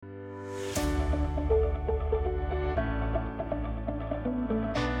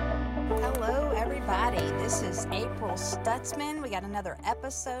This is April Stutzman. We got another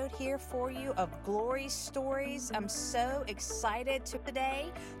episode here for you of Glory Stories. I'm so excited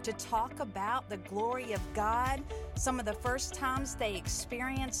today to talk about the glory of God, some of the first times they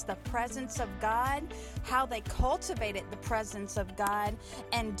experienced the presence of God, how they cultivated the presence of God,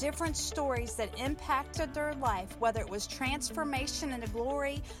 and different stories that impacted their life, whether it was transformation into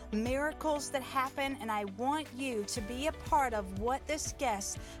glory, miracles that happen. And I want you to be a part of what this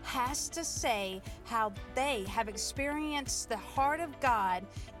guest has to say, how they have experienced the heart of God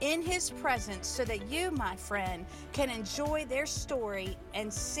in His presence, so that you, my friend, can enjoy their story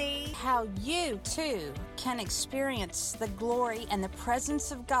and see how you too can experience the glory and the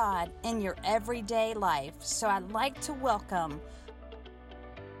presence of God in your everyday life. So I'd like to welcome.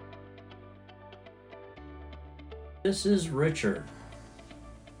 This is Richard.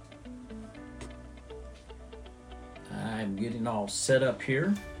 I'm getting all set up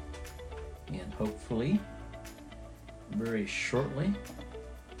here, and hopefully very shortly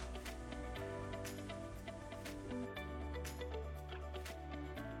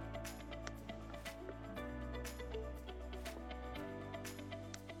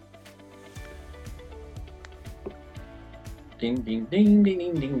ding ding ding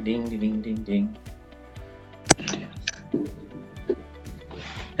ding ding ding ding ding ding ding.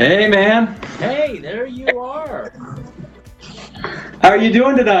 Hey, man. Hey, there you are. How are you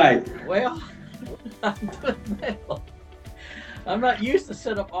doing tonight? Well, I'm doing well. I'm not used to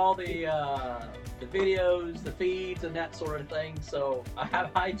set up all the videos, the feeds, and that sort of thing, so I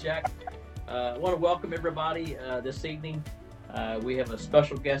have hijacked. I want to welcome everybody this evening. We have a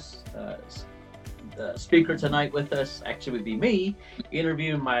special guest speaker tonight with us. Actually, it would be me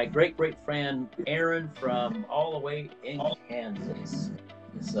interviewing my great friend Aaron from all the way in Kansas.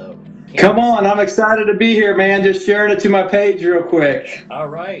 So, Come on, I'm excited to be here, man. Just sharing it to my page real quick. All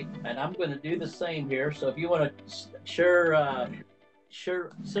right, and I'm going to do the same here. So if you want to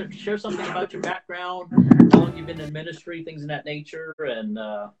share something about your background, how long you've been in ministry, things of that nature, and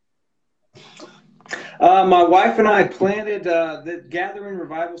my wife and I planted the Gathering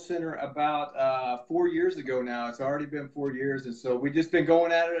Revival Center about 4 years ago now. It's already been 4 years, and so we've just been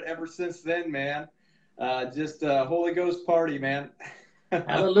going at it ever since then, man. Just a Holy Ghost party, man.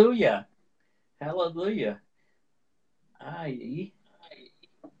 Hallelujah. Hallelujah. I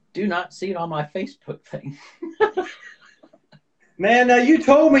do not see it on my Facebook thing. Man, now you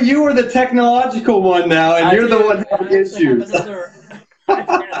told me you were the technological one now, and you're the one having issues. I have another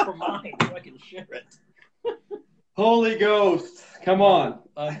iPad for mine, so I can share it. Holy Ghost, come on.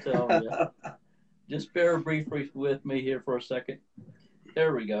 I'm telling you. Just bear briefly with me here for a second.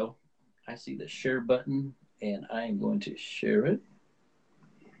 There we go. I see the share button, and I am going to share it.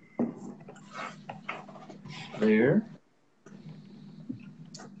 There.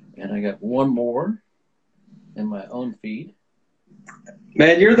 And I got one more in my own feed.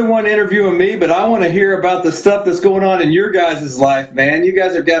 Man, you're the one interviewing me, but I want to hear about the stuff that's going on in your guys' life, man. You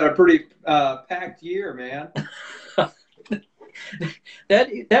guys have got a pretty packed year, man.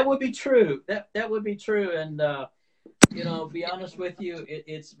 That would be true. That would be true. And be honest with you,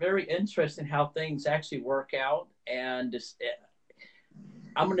 it's very interesting how things actually work out. And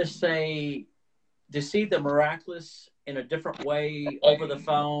I'm going to say, to see the miraculous in a different way over the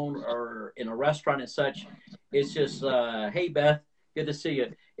phone or in a restaurant and such, it's just, hey, Beth, good to see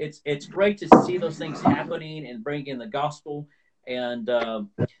you. It's great to see those things happening and bring in the gospel. And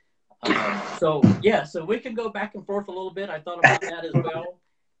so we can go back and forth a little bit. I thought about that as well.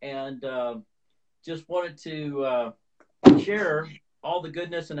 And just wanted to share all the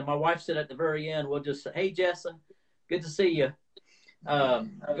goodness. And then my wife said at the very end, we'll just say, hey, Jessa, good to see you.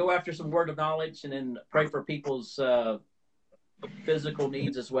 Go after some word of knowledge and then pray for people's physical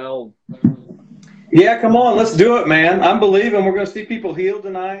needs as well. Yeah, come on, let's do it, man. I'm believing we're going to see people healed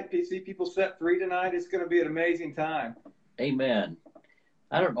tonight, see people set free tonight. It's going to be an amazing time. Amen.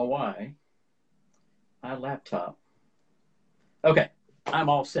 I don't know why. My laptop. Okay, I'm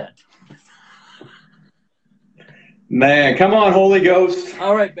all set. Man, come on, Holy Ghost.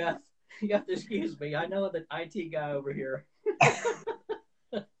 All right, Beth, you have to excuse me. I know the IT guy over here.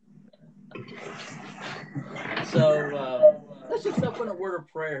 So let's just open a word of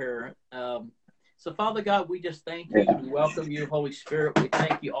prayer here. So, Father God, we just thank you. We welcome you, Holy Spirit. We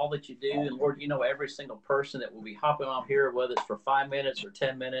thank you all that you do. And, Lord, you know every single person that will be hopping on here, whether it's for 5 minutes or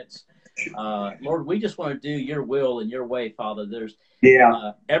 10 minutes. Lord, we just want to do your will and your way, Father. There's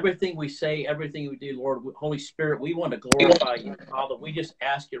everything we say, everything we do, Lord, Holy Spirit, we want to glorify you, Father. We just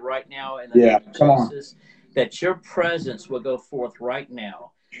ask you right now in the name of Jesus that your presence will go forth right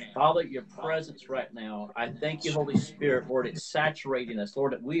now. Father, your presence right now. I thank you, Holy Spirit, Lord, it's saturating us,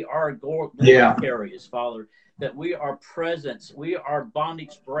 Lord, that we are glory Yeah. carriers, Father, that we are presence. We are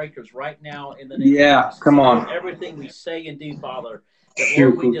bondage breakers right now in the name of Yeah. Jesus. Come And Lord, on. everything we say and do, Father, that,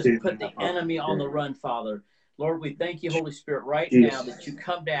 Lord, we just put the enemy on the run, Father. Lord, we thank you, Holy Spirit, right now that you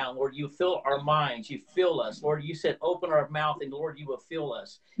come down. Lord, you fill our minds. You fill us. Lord, you said open our mouth, and Lord, you will fill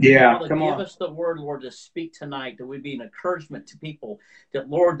us. And Yeah. Father, Come give on. us the word, Lord, to speak tonight, that we be an encouragement to people,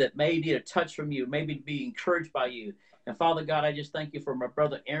 that, Lord, that may need a touch from you, maybe to be encouraged by you. And Father God, I just thank you for my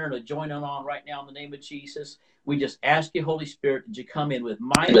brother Aaron to join on right now in the name of Jesus. We just ask you, Holy Spirit, that you come in with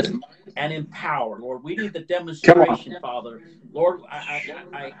might and in power. Lord, we need the Come on. demonstration, Father. Lord,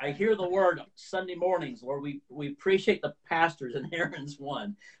 I hear the word Sunday mornings. Lord, we appreciate the pastors, and Aaron's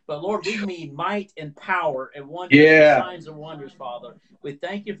one. But Lord, we need might and power and wonders and Yeah. signs and wonders, Father. We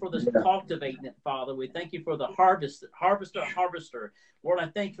thank you for this Yeah. cultivating it, Father. We thank you for the harvester. Lord, I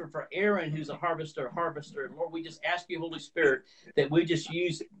thank you for Aaron, who's a harvester. Lord, we just ask you, Holy Spirit, that we just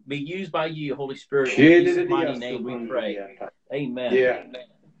be used by you, Holy Spirit. In Jesus' mighty name we pray. Amen. Yeah.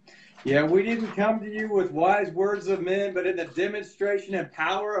 Yeah, we didn't come to you with wise words of men, but in the demonstration and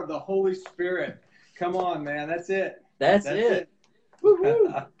power of the Holy Spirit. Come on, man. That's it. That's it.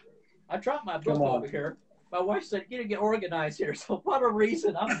 Woo-hoo. I dropped my book over here. My wife said, "You need to get organized here." So what a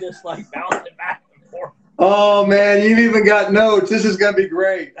reason. I'm just like bouncing back and forth. Oh, man, you've even got notes. This is going to be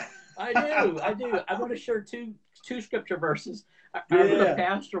great. I do. I'm going to share two scripture verses. I heard a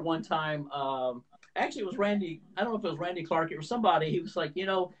pastor one time. Actually, it was Randy. I don't know if it was Randy Clark. It was somebody. He was like,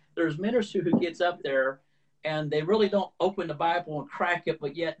 there's minister who gets up there, and they really don't open the Bible and crack it,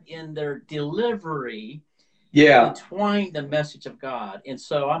 but yet in their delivery, they entwine the message of God. And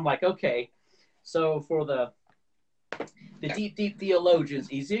so I'm like, okay. So for the deep theologians,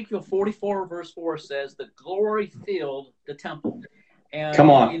 Ezekiel 44 verse 4 says, "The glory filled the temple." And,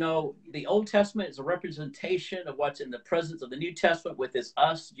 come on. The Old Testament is a representation of what's in the presence of the New Testament with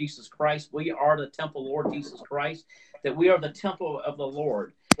us, Jesus Christ. We are the temple, Lord Jesus Christ, that we are the temple of the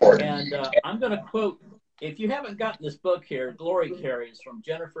Lord. And I'm going to quote, if you haven't gotten this book here, Glory Carriers from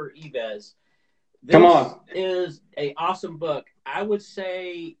Jennifer Eves, this is an awesome book. I would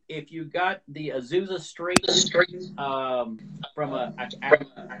say if you got the Azusa Street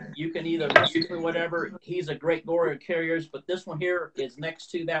you can either listen to whatever. He's a great Glory Carriers, but this one here is next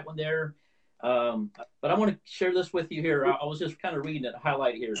to that one there. But I want to share this with you here. I was just kind of reading it,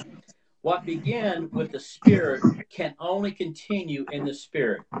 highlight here. What began with the Spirit can only continue in the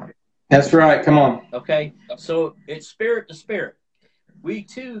Spirit. That's right. Come on. Okay, so it's spirit to spirit. We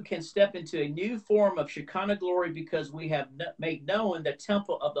too can step into a new form of Shekinah glory because we have made known the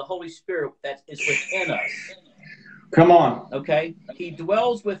temple of the Holy Spirit that is within us. Come on. Okay, He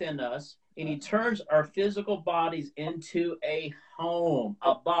dwells within us, and He turns our physical bodies into a home,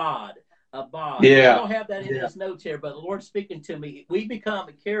 a bod. Yeah. I don't have that in this notes here, but the Lord's speaking to me. We become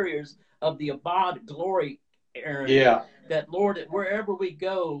the carriers of the abod glory, Aaron. Yeah. That, Lord, that wherever we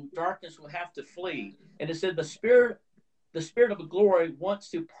go, darkness will have to flee. And it said the Spirit of glory wants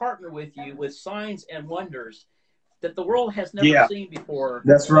to partner with you with signs and wonders that the world has never seen before.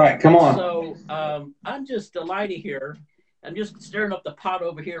 That's right. Come on. So I'm just delighted here. I'm just stirring up the pot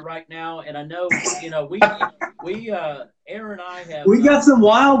over here right now, and I know, we Aaron and I have. We got some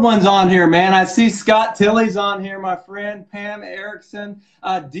wild ones on here, man. I see Scott Tilley's on here, my friend. Pam Erickson,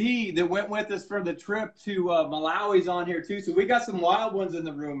 Dee that went with us for the trip to Malawi's on here too. So we got some wild ones in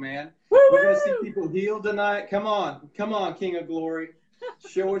the room, man. Woo-woo! We're gonna see people healed tonight. Come on, King of Glory,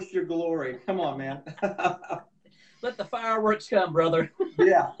 show us your glory. Come on, man. Let the fireworks come, brother.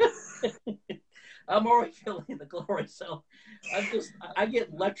 Yeah. I'm already feeling the glory. So I get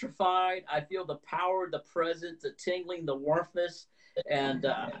electrified. I feel the power, the presence, the tingling, the warmthness. And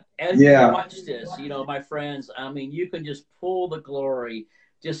as you watch this, my friends, I mean, you can just pull the glory.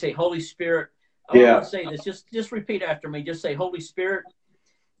 Just say, Holy Spirit. I want to say this. Just repeat after me. Just say, Holy Spirit,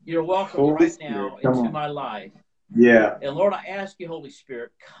 you're welcome now into my life. Yeah. And Lord, I ask you, Holy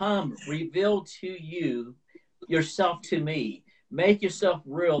Spirit, come reveal to you yourself to me. Make yourself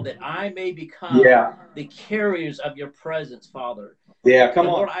real that I may become the carriers of your presence, Father. Yeah, come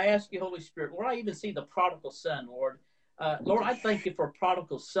on. Lord, I ask you, Holy Spirit. Lord, I even see the prodigal son, Lord. Lord, I thank you for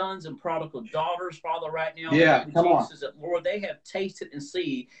prodigal sons and prodigal daughters, Father, right now. Yeah, come on. That, Lord, they have tasted and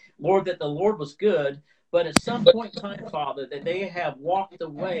see, Lord, that the Lord was good. But at some point in time, Father, that they have walked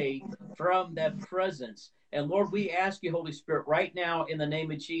away from that presence. And Lord, we ask you, Holy Spirit, right now in the name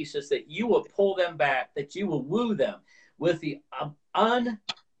of Jesus, that you will pull them back, that you will woo them with the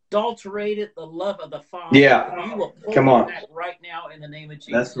unadulterated the love of the Father. Yeah. You will pull them back right now in the name of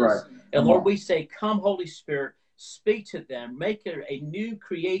Jesus. That's right. And Lord, we say, come, Holy Spirit, speak to them, make a new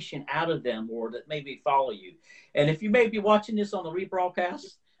creation out of them, Lord, that maybe follow you. And if you may be watching this on the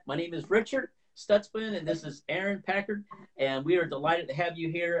rebroadcast, my name is Richard Stutzman, and this is Aaron Packard, and we are delighted to have you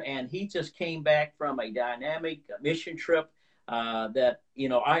here. And he just came back from a dynamic mission trip that,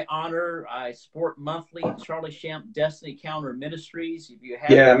 I honor. I support monthly Charlie Shamp Destiny Counter Ministries. If you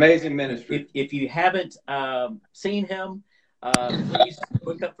haven't, amazing ministry. If you haven't seen him, please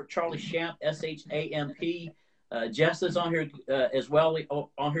look up for Charlie Shamp, SHAMP. Jess is on here as well.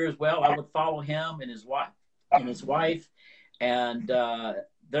 I would follow him and his wife, and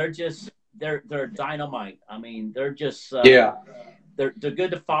they're dynamite. I mean, they're just they're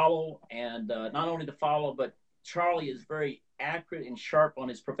good to follow, and not only to follow, but Charlie is very accurate and sharp on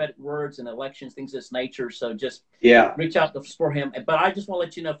his prophetic words and elections, things of this nature. So just reach out to support him. But I just want to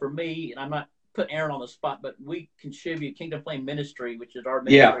let you know, for me, and I'm not putting Aaron on the spot, but we contribute Kingdom Flame Ministry, which is our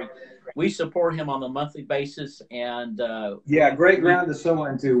ministry. We support him on a monthly basis, and great ground to sow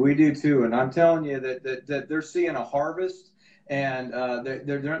into. We do too, and I'm telling you that they're seeing a harvest. And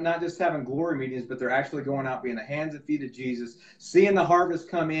they're not just having glory meetings, but they're actually going out, being the hands and feet of Jesus, seeing the harvest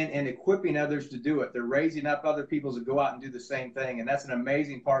come in and equipping others to do it. They're raising up other people to go out and do the same thing. And that's an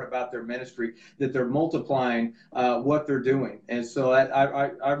amazing part about their ministry, that they're multiplying what they're doing. And so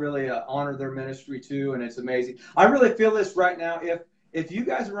I really honor their ministry too. And it's amazing. I really feel this right now. If you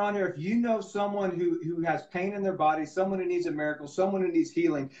guys are on here, if you know someone who has pain in their body, someone who needs a miracle, someone who needs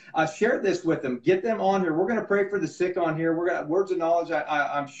healing, share this with them. Get them on here. We're going to pray for the sick on here. We're going to words of knowledge.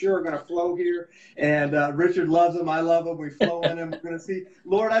 I'm sure are going to flow here. And Richard loves them. I love them. We flow in them. We're going to see.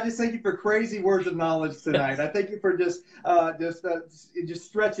 Lord, I just thank you for crazy words of knowledge tonight. I thank you for just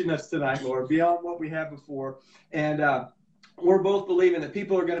stretching us tonight, Lord, beyond what we had before. And we're both believing that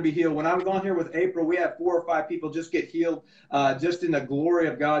people are going to be healed. When I was on here with April, we had 4 or 5 people just get healed, just in the glory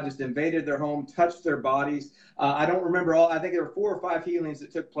of God, just invaded their home, touched their bodies. I don't remember all. I think there were 4 or 5 healings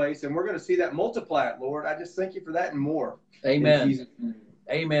that took place, and we're going to see that multiply it, Lord. I just thank you for that and more. Amen.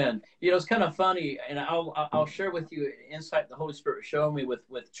 Amen. It's kind of funny, and I'll share with you an insight the Holy Spirit showed me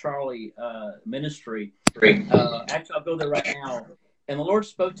with Charlie ministry. Actually, I'll go there right now. And the Lord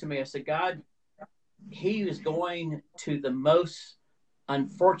spoke to me. I said, God, he is going to the most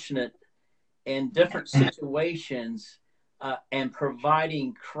unfortunate and different situations and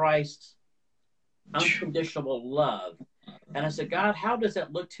providing Christ's unconditional love. And I said, God, how does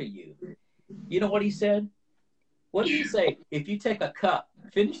that look to you? You know what he said? What did he say? If you take a cup,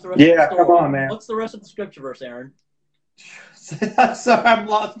 finish the rest of the story. Come on, man. What's the rest of the scripture verse, Aaron? Sorry, I'm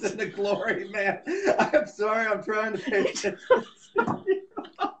lost in the glory, man. I'm sorry. I'm trying to pay attention.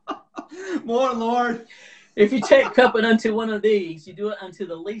 More, Lord. If you take cup and unto one of these, you do it unto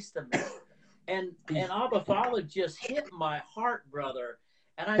the least of them. And Abba Father just hit my heart, brother.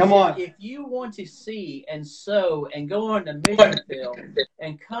 And I said, if you want to see and sow and go on the mission field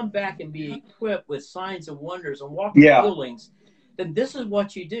and come back and be equipped with signs and wonders and walk in healings, then this is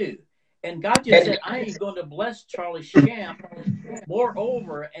what you do. And God just said, I am going to bless Charlie Shamp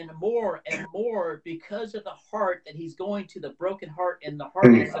moreover and more and more because of the heart that he's going to the broken heart and the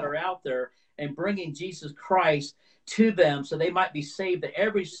hearts that are out there and bringing Jesus Christ to them so they might be saved, that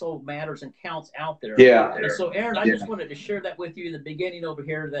every soul matters and counts out there. And so, Aaron, I just wanted to share that with you in the beginning over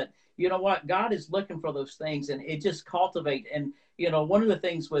here, that, you know what, God is looking for those things, and it just cultivate. And, one of the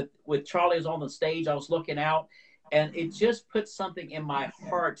things with Charlie was on the stage, I was looking out, and it just put something in my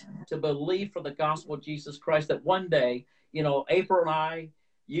heart to believe for the gospel of Jesus Christ, that one day, April and I,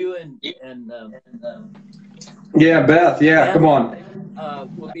 you and Beth, come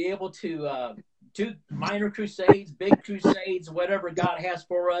on, we'll be able to do minor crusades, big crusades, whatever God has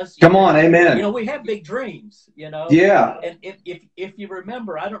for us. Come on, amen. We have big dreams, Yeah. And if you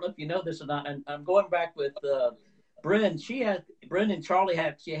remember, I don't know if you know this or not, and I'm going back with Bryn. Bryn and Charlie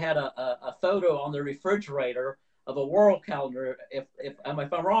had a photo on the refrigerator of a world calendar. If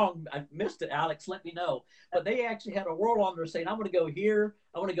I'm wrong, I missed it, Alex, let me know. But they actually had a world on there saying, I want to go here,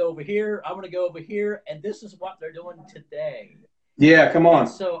 I want to go over here, I want to go over here, and this is what they're doing today. Yeah, come on. And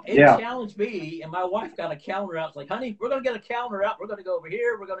so it challenged me, and my wife got a calendar out. It's like, honey, we're going to get a calendar out. We're going to go over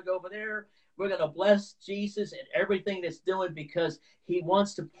here. We're going to go over there. We're going to bless Jesus and everything that's doing, because he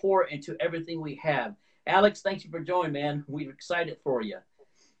wants to pour into everything we have. Alex, thank you for joining, man. We're excited for you.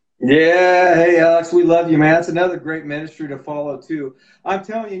 Yeah. Hey, Alex, we love you, man. That's another great ministry to follow, too. I'm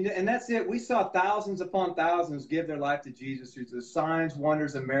telling you, and that's it. We saw thousands upon thousands give their life to Jesus through the signs,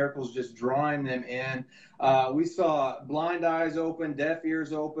 wonders, and miracles, just drawing them in. We saw blind eyes open, deaf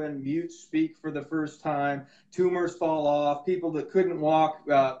ears open, mute speak for the first time, tumors fall off, people that couldn't walk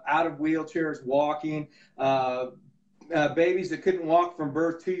out of wheelchairs walking, babies that couldn't walk from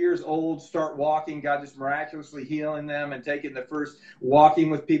birth, 2 years old, start walking. God just miraculously healing them and taking the first walking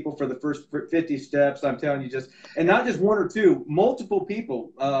with people for the first 50 steps. I'm telling you, and not just one or two, multiple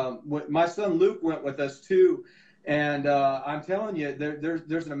people. My son Luke went with us too. And I'm telling you,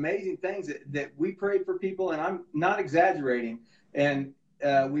 there's an amazing things that we prayed for people, and I'm not exaggerating. And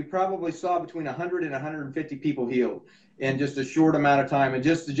we probably saw between 100 and 150 people healed in just a short amount of time. And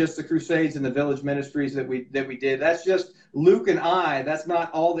just the crusades and the village ministries that we did. That's just Luke and I. That's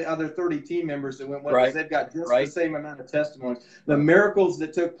not all the other 30 team members that went with us. They've got just the same amount of testimonies. The miracles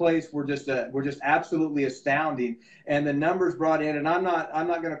that took place were just absolutely astounding. And the numbers brought in, and I'm not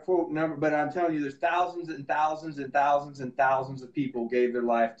going to quote number, but I'm telling you, there's thousands and thousands and thousands and thousands of people gave their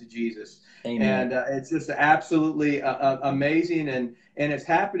life to Jesus. Amen. And it's just absolutely amazing, and it's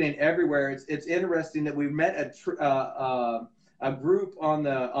happening everywhere. It's interesting that we met a group on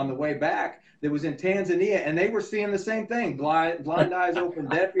the way back that was in Tanzania, and they were seeing the same thing. Blind eyes open,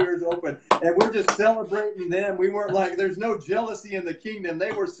 deaf ears open, and we're just celebrating them. We weren't like, there's no jealousy in the kingdom.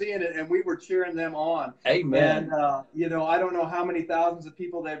 They were seeing it, and we were cheering them on. Amen. And, I don't know how many thousands of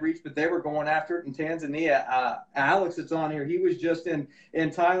people they've reached, but they were going after it in Tanzania. Alex, that's on here, he was just in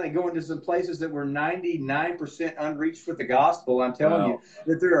Thailand, going to some places that were 99% unreached with the gospel. I'm telling you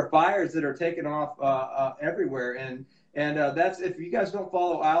that there are fires that are taking off everywhere. And that's, if you guys don't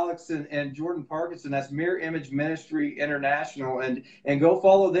follow Alex and Jordan Parkinson, that's Mirror Image Ministry International, and go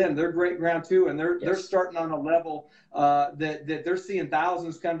follow them. They're great ground too, and they're starting on a level that they're seeing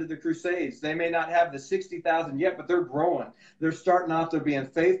thousands come to the crusades. They may not have the 60,000 yet, but they're growing. They're starting off. They're being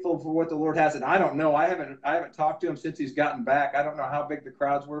faithful for what the Lord has. And I don't know. I haven't talked to him since he's gotten back. I don't know how big the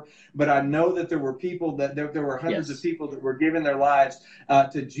crowds were, but I know that there were people there were hundreds of people that were giving their lives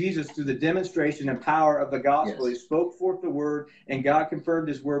to Jesus through the demonstration and power of the gospel. He spoke forth the word, and God confirmed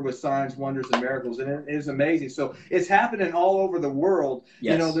his word with signs, wonders, and miracles. And it is amazing. So it's happening all over the world.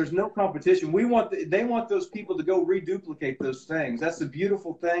 There's no competition. They want those people to go reduplicate those things. That's the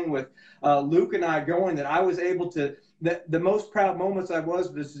beautiful thing with Luke and I going, that I was able to, the most proud moments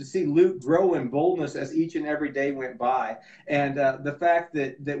was to see Luke grow in boldness as each and every day went by. And the fact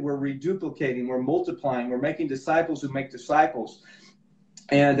that we're reduplicating, we're multiplying, we're making disciples who make disciples,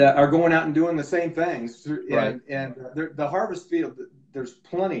 and are going out and doing the same things. And the harvest field, there's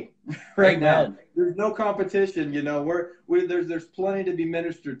plenty now. There's no competition, there's plenty to be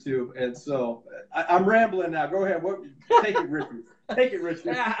ministered to. And so I'm rambling now. Go ahead. Take it, Richard. Take it,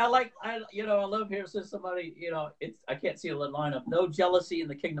 Richard. Yeah, I love hearing somebody, I can't see a line of no jealousy in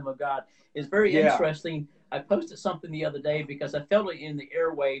the kingdom of God. It's very interesting. I posted something the other day because I felt it in the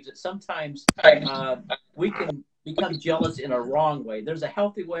airwaves that sometimes we can become jealous in a wrong way. There's a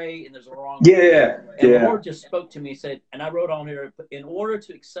healthy way and there's a wrong way. And the Lord just spoke to me, said, and I wrote on here, in order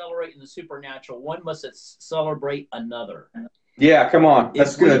to accelerate in the supernatural, one must celebrate another. Yeah, come on.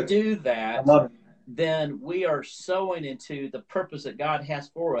 That's good. If we do that, I love it, then we are sowing into the purpose that God has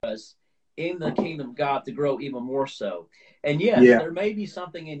for us in the kingdom of God to grow even more so. And there may be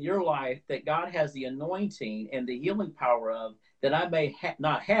something in your life that God has the anointing and the healing power of that I may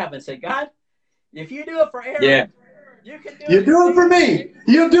not have, and say, God, if you do it for Aaron, you can do it. You do it for me.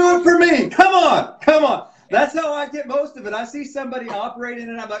 You do it for me. Come on. That's how I get most of it. I see somebody operating,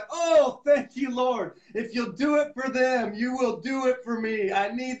 and I'm like, oh, thank you, Lord. If you'll do it for them, you will do it for me.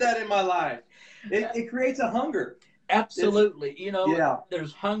 I need that in my life. It creates a hunger. Absolutely.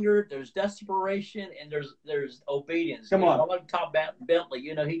 There's hunger, there's desperation, and there's obedience. Come on. I like Tom Bentley,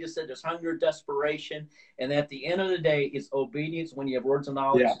 he just said there's hunger, desperation, and at the end of the day, it's obedience. When you have words of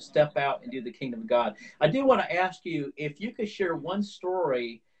knowledge, step out and do the kingdom of God. I do want to ask you if you could share one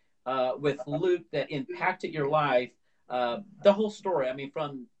story with Luke that impacted your life, the whole story. I mean,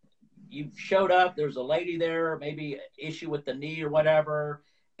 from you showed up, there's a lady there, maybe an issue with the knee or whatever.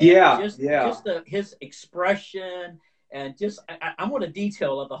 His expression, and I want a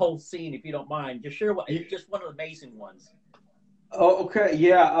detail of the whole scene, if you don't mind. Just share just one of the amazing ones. Oh, okay.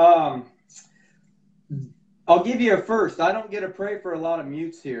 Yeah. I'll give you a first. I don't get to pray for a lot of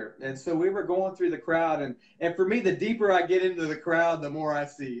mutes here. And so we were going through the crowd, and for me, the deeper I get into the crowd, the more I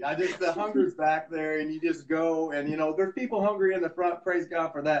see. The hunger's back there, and you just go, and there's people hungry in the front, praise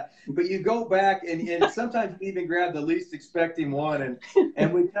God for that. But you go back, and sometimes you even grab the least expecting one,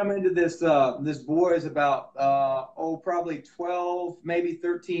 and we come into this boy is about probably 12, maybe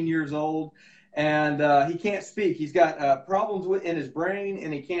 13 years old, and he can't speak. He's got problems in his brain,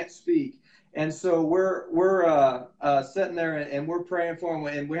 and he can't speak. And so we're sitting there and we're praying for him,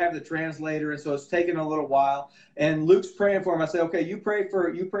 and we have the translator, and so it's taking a little while. And Luke's praying for him. I said, okay, you pray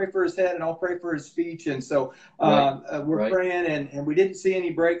for his head, and I'll pray for his speech. And so we're praying, and we didn't see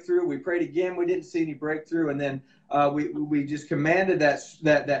any breakthrough. We prayed again, we didn't see any breakthrough, and then we just commanded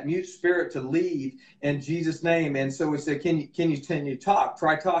that mute spirit to leave in Jesus' name. And so we said, can you talk?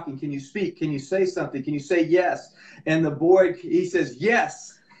 Try talking. Can you speak? Can you say something? Can you say yes? And the boy, he says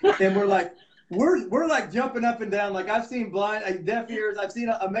yes, and we're like. We're like jumping up and down. Like I've seen deaf ears. I've seen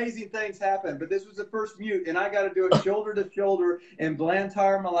amazing things happen, but this was the first mute, and I got to do it shoulder to shoulder in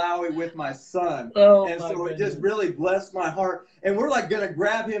Blantyre, Malawi with my son. And so it just really blessed my heart. And we're like going to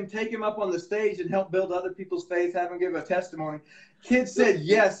grab him, take him up on the stage and help build other people's faith, have him give a testimony. Kid said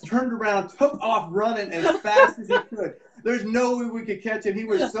yes, turned around, took off running as fast as he could. There's no way we could catch him. He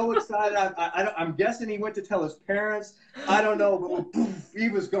was so excited. I'm guessing he went to tell his parents. I don't know, but poof, he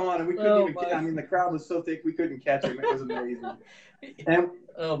was gone, and we couldn't even. I mean, the crowd was so thick we couldn't catch him. It was amazing. And,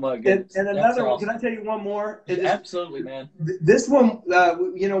 oh my goodness! And another one. Can I tell you one more? Absolutely, man. This one,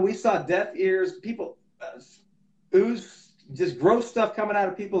 we saw deaf ears. People ooze. Just gross stuff coming out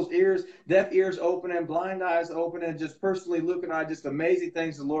of people's ears, deaf ears opening, blind eyes opening. Just personally, Luke and I, just amazing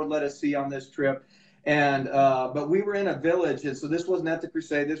things the Lord let us see on this trip. And but we were in a village, and so this wasn't at the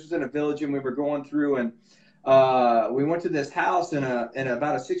crusade. This was in a village, and we were going through, and we went to this house, and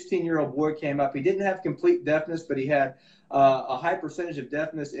about a 16-year-old boy came up. He didn't have complete deafness, but he had a high percentage of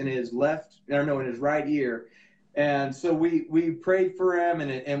deafness in his in his right ear. And so we prayed for him,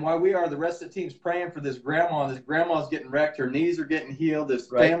 and while the rest of the team's praying for this grandma's getting wrecked, her knees are getting healed, this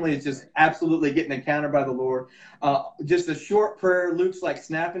family is just absolutely getting encountered by the Lord. Just a short prayer, Luke's like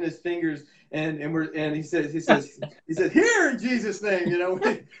snapping his fingers, and he says here in Jesus' name,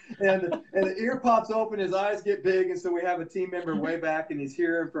 and the ear pops open, his eyes get big, and so we have a team member way back, and he's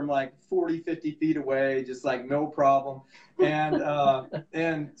hearing from like 40-50 feet away, just like no problem.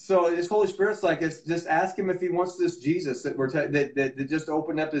 And so his Holy Spirit's like, just ask him if he wants this Jesus that just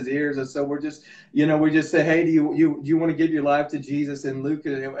opened up his ears. And so we're just, we just say, hey, do you want to give your life to Jesus? And Luke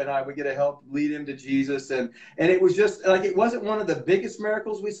and I, we get to help lead him to Jesus. And it was just like, it wasn't one of the biggest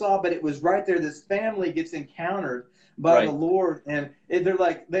miracles we saw, but it was right there. This family gets encountered by the Lord, and they're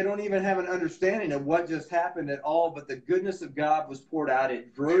like, they don't even have an understanding of what just happened at all, but the goodness of God was poured out.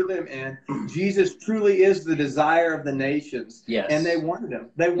 It drew them in. Jesus truly is the desire of the nations. Yes. And they wanted him.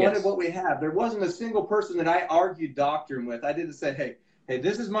 They wanted what we have. There wasn't a single person that I argued doctrine with. I didn't say, hey,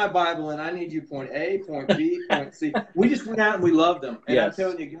 this is my Bible, and I need you point A, point B, point C. We just went out and we loved them. And I'm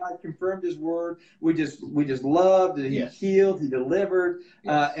telling you, God confirmed his word. We just loved, and he healed, he delivered.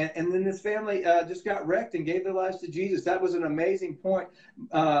 And then this family just got wrecked and gave their lives to Jesus. That was an amazing point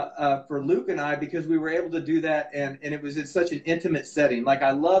for Luke and I, because we were able to do that, and it was in such an intimate setting. Like,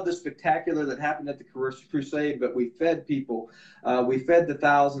 I love the spectacular that happened at the crusade, but we fed people. We fed the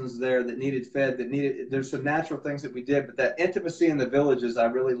thousands there that needed fed, there's some natural things that we did, but that intimacy in the villages I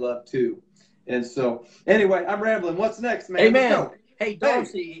really love too. And so anyway, I'm rambling. What's next, man? Amen. Hey,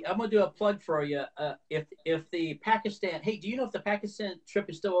 Darcy, I'm going to do a plug for you. If the Pakistan, do you know if the Pakistan trip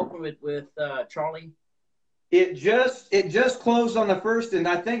is still open with Charlie? It just closed on the 1st, and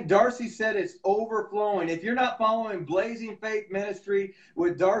I think Darcy said it's overflowing. If you're not following Blazing Faith Ministry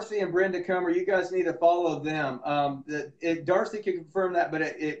with Darcy and Brenda Comer, you guys need to follow them. Darcy can confirm that, but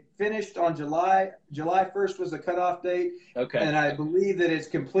it finished on July 1st was the cutoff date. Okay. And I believe that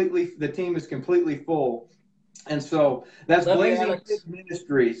the team is completely full. And so that's Blazing Faith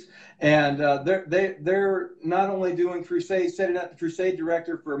Ministries, and they're not only doing crusades, setting up the crusade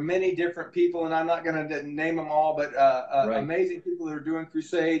director for many different people, and I'm not going to name them all, but amazing people that are doing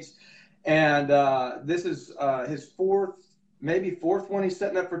crusades. And this is his fourth one he's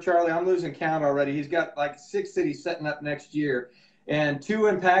setting up for Charlie. I'm losing count already. He's got like 6 cities setting up next year, and 2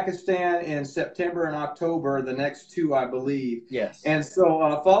 in Pakistan in September and October, the next 2, I believe. Yes. And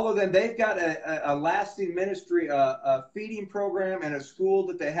so follow them. They've got a lasting ministry, a feeding program, and a school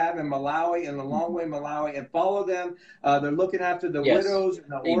that they have in Malawi, in Lilongwe, Malawi. And follow them. They're looking after the widows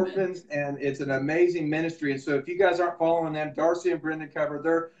and the orphans, and it's an amazing ministry. And so if you guys aren't following them, Darcy and Brendan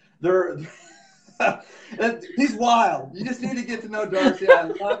Cover, they're he's wild. You just need to get to know Darcy. I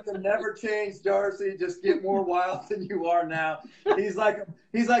love to never change Darcy. Just get more wild than you are now. He's like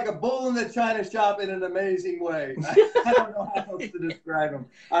a bull in the china shop in an amazing way. I don't know how else to describe him.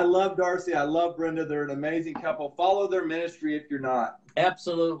 I love Darcy. I love Brenda. They're an amazing couple. Follow their ministry if you're not.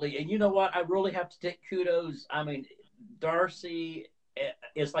 Absolutely. And you know what? I really have to take kudos. I mean, Darcy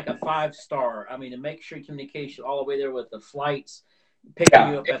is like a 5-star. I mean, to make sure communication all the way there with the flights. picking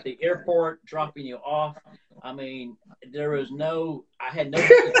you up at the airport, dropping you off. I mean, I had no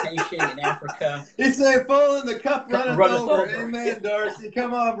reputation in Africa. He said, "Full in the cup runneth over." over. Amen, Darcy.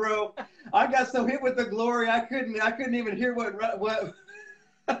 Come on, bro. I got so hit with the glory, I couldn't even hear what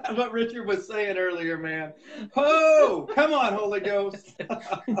Richard was saying earlier, man. Oh, come on, Holy Ghost.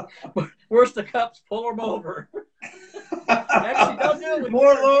 Where's the cups? Pull them over. Actually, don't do it with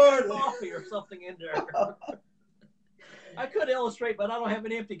more Lord coffee or something in there. I could illustrate, but I don't have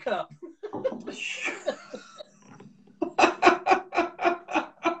an empty cup.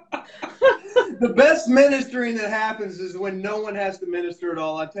 The best ministering that happens is when no one has to minister at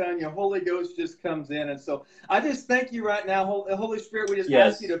all. I'm telling you, Holy Ghost just comes in. And so I just thank you right now, Holy Spirit. We just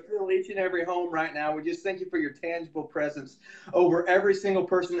ask you to fill each and every home right now. We just thank you for your tangible presence over every single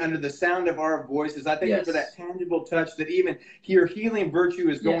person under the sound of our voices. I thank you for that tangible touch, that even your healing virtue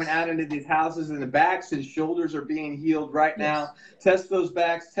is going out into these houses, and the backs and shoulders are being healed right now. Test those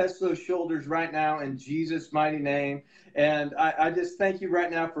backs, test those shoulders right now in Jesus' mighty name. And I just thank you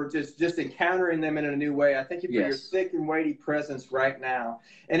right now for just encountering them in a new way. I thank you for your thick and weighty presence right now.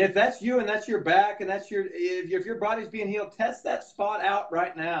 And if that's you and that's your back and that's if your body's being healed, test that spot out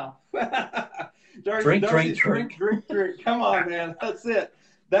right now. Drink. Come on, man. That's it.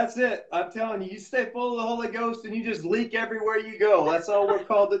 That's it. I'm telling you, you stay full of the Holy Ghost and you just leak everywhere you go. That's all we're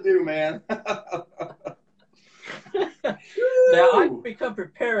called to do, man. Now I can become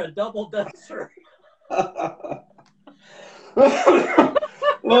prepared a double dozer.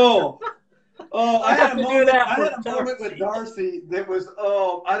 I had a moment with Darcy that was,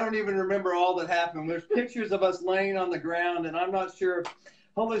 I don't even remember all that happened. There's pictures of us laying on the ground, and I'm not sure if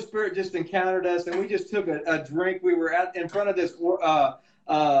Holy Spirit just encountered us, and we just took a drink. We were in front of this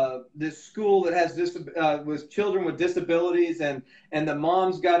this school that has with children with disabilities, and the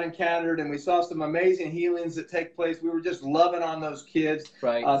moms got encountered, and we saw some amazing healings that take place. We were just loving on those kids.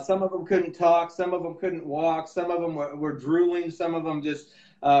 Right. Some of them couldn't talk, some of them couldn't walk, some of them were drooling, some of them just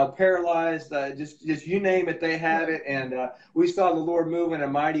paralyzed. Just you name it, they had it, and we saw the Lord move in a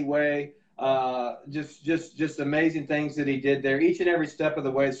mighty way. Just amazing things that He did there, each and every step of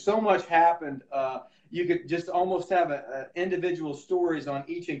the way. So much happened. You could just almost have individual stories on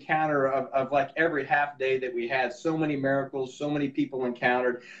each encounter of like every half day that we had. So many miracles, so many people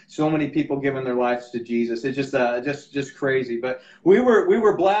encountered, so many people giving their lives to Jesus. It's just crazy. But we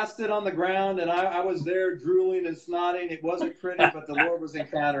were blasted on the ground, and I was there drooling and snotting. It wasn't pretty, but the Lord was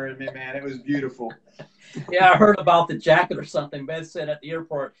encountering me, man. It was beautiful. Yeah, I heard about the jacket or something. Beth said at the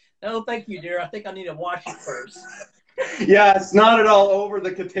airport, "No, thank you, dear. I think I need to wash it first." Yeah, it's not at all over the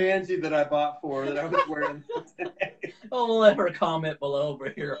Katanji that I bought for her that I was wearing today. Oh, we'll let her comment below over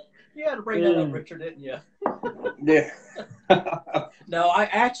here. You had to bring that up, Richard, didn't you? Yeah. No,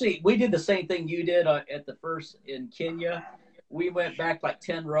 we did the same thing you did at the first in Kenya. We went back like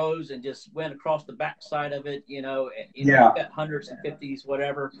 10 rows and just went across the backside of it, you got hundreds and fifties,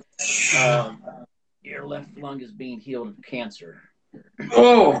 whatever. Your left lung is being healed of cancer.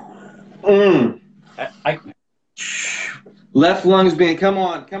 Oh. I Left lungs being, come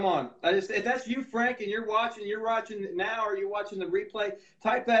on. If that's you, Frank, and you're watching now, or you're watching the replay,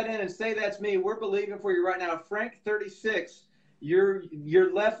 type that in and say that's me. We're believing for you right now. Frank 36, your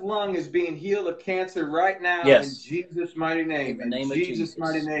left lung is being healed of cancer right now in Jesus' mighty name. In the name of Jesus'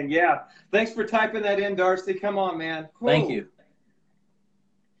 mighty name. Yeah. Thanks for typing that in, Darcy. Come on, man. Cool. Thank you.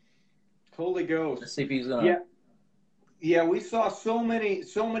 Holy Ghost. Let's see if he's gonna. Yeah, we saw so many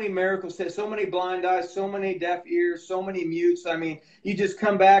miracles, so many blind eyes, so many deaf ears, so many mutes. I mean, you just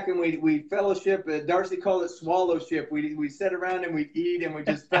come back and we fellowship. Darcy called it swallowship. We sit around and we eat and we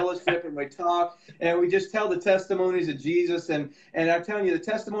just fellowship and we talk and we just tell the testimonies of Jesus. And I'm telling you, the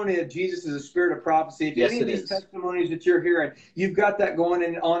testimony of Jesus is a spirit of prophecy. If any of these testimonies that you're hearing, you've got that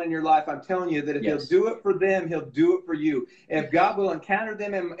going on in your life. I'm telling you that if He'll do it for them, He'll do it for you. If God will encounter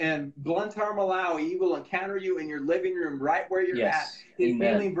them in Blantyre, Malawi, He will encounter you in your living room right where you're at. His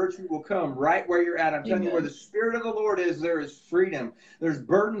healing virtue will come right where you're at. I'm telling you, where the Spirit of the Lord is, there is freedom. There's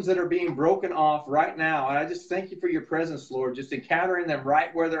burdens that are being broken off right now. And I just thank you for your presence, Lord, just encountering them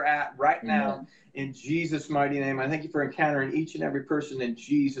right where they're at right now in Jesus' mighty name. I thank you for encountering each and every person in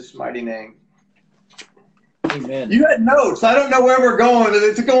Jesus' mighty name. Amen. You had notes. I don't know where we're going.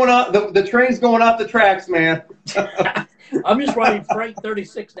 It's going on. The train's going off the tracks, man. I'm just writing Frank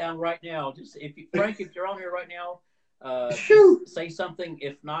 36 down right now. Just if you're on here right now, say something.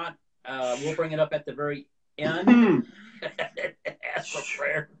 If not, we'll bring it up at the very end. Ask for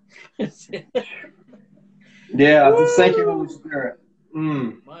prayer. Thank you, Holy Spirit.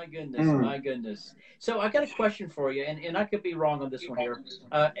 My goodness. So I got a question for you, and I could be wrong on this one here.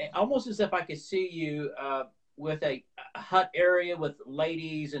 Almost as if I could see you with a hut area with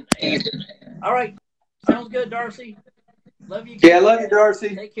ladies and all right. Sounds good, Darcy. Love you. Yeah, I love you,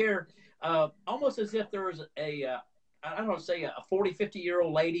 Darcy. Take care. Almost as if there was I don't know, say a 40,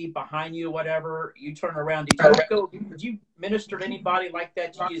 50-year-old lady behind you or whatever. You turn around. Did you minister to anybody like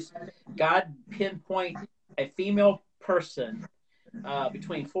that? God pinpoint a female person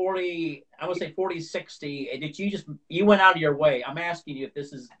between 40, I would say 40, 60. And did you went out of your way? I'm asking you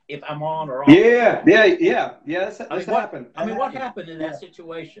if I'm on or off. Yeah. That's happened. What happened in that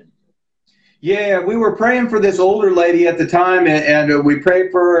situation? Yeah, we were praying for this older lady at the time, and we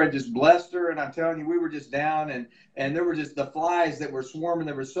prayed for her and just blessed her. And I'm telling you, we were just down, and there were just the flies that were swarming.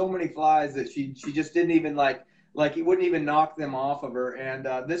 There were so many flies that she just didn't even like it wouldn't even knock them off of her. And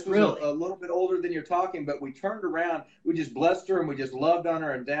this was really? a little bit older than you're talking, but we turned around, we just blessed her, and we just loved on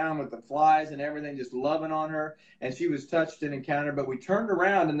her and down with the flies and everything, just loving on her. And she was touched and encountered. But we turned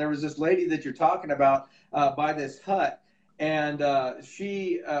around, and there was this lady that you're talking about by this hut. And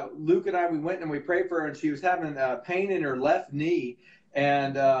Luke and I, we went and we prayed for her, and she was having pain in her left knee.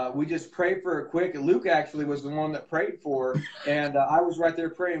 And we just prayed for her quick. And Luke actually was the one that prayed for her. And I was right there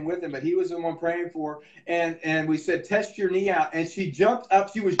praying with him, but he was the one praying for her. And we said, test your knee out. And she jumped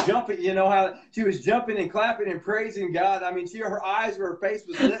up. She was jumping, you know how she was jumping and clapping and praising God. I mean, her eyes, her face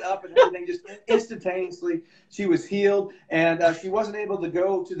was lit up and everything, just instantaneously. She was healed. And she wasn't able to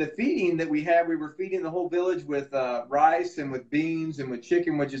go to the feeding that we had. We were feeding the whole village with rice and with beans and with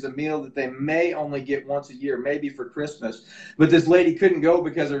chicken, which is a meal that they may only get once a year, maybe for Christmas. But this lady couldn't go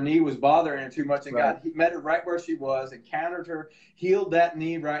because her knee was bothering her too much, and God met her right where she was, encountered her, healed that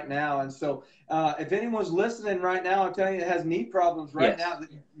knee right now. And so if anyone's listening right now, I'm telling you, that has knee problems right now,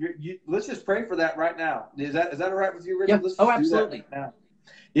 let's just pray for that right now. Is that all right with you, Richard? Yeah. Absolutely. Do that right now.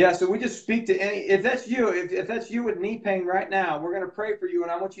 Yeah, so we just speak to if that's you, if that's you with knee pain right now, we're going to pray for you,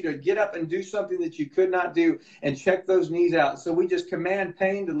 and I want you to get up and do something that you could not do and check those knees out. So we just command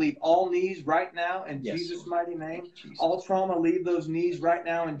pain to leave all knees right now in Jesus' mighty name. Jesus. All trauma, leave those knees right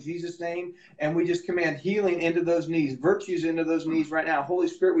now in Jesus' name, and we just command healing into those knees, virtues into those knees right now. Holy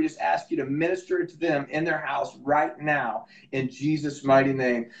Spirit, we just ask you to minister to them in their house right now in Jesus' mighty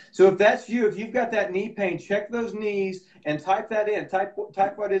name. So if that's you, if you've got that knee pain, check those knees and type that in. Type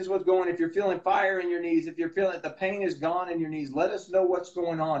what is what's going. If you're feeling fire in your knees, if you're feeling the pain is gone in your knees, let us know what's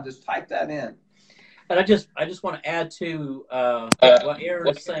going on. Just type that in. And I just want to add to what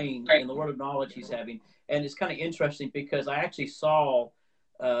Aaron is saying in the word of knowledge he's having. And it's kind of interesting because I actually saw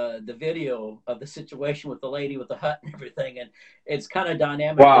the video of the situation with the lady with the hut and everything. And it's kind of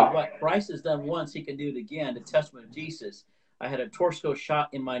dynamic. Wow. What Christ has done once, he can do it again. The testament of Jesus. I had a Torsco shot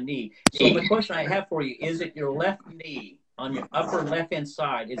in my knee. So the question I have for you, is it your left knee on your upper left-hand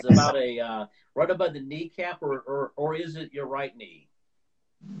side? Is it about right above the kneecap, or is it your right knee?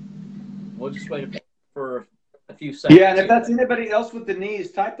 We'll just wait for a few seconds. Yeah, and if that's anybody else with the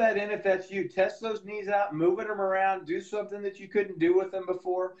knees, type that in if that's you. Test those knees out, moving them around, do something that you couldn't do with them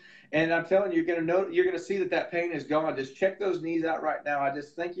before. And I'm telling you, you're going to see that pain is gone. Just check those knees out right now. I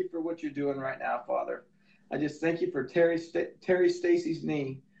just thank you for what you're doing right now, Father. I just thank you for Terry Stacy's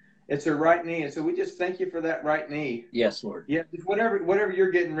knee. It's her right knee, and so we just thank you for that right knee. Yes, Lord. Yeah, whatever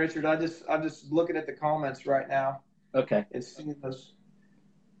you're getting, Richard. I'm just looking at the comments right now. Okay. And seeing those.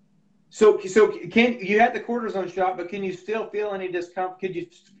 So can you had the cortisone shot, but can you still feel any discomfort? Could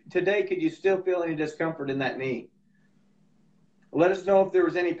you still feel any discomfort in that knee? Let us know if there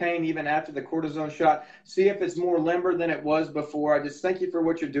was any pain even after the cortisone shot. See if it's more limber than it was before. I just thank you for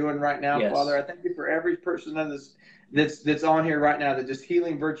what you're doing right now, yes. Father. I thank you for every person that's on here right now, that just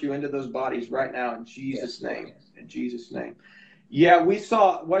healing virtue into those bodies right now in Jesus' name. In Jesus' name. Yeah, we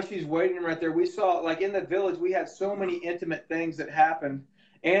saw, while she's waiting right there, we saw, like in the village, we had so many intimate things that happened.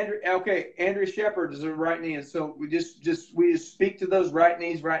 Andrea Shepherd is her right knee, and so we just speak to those right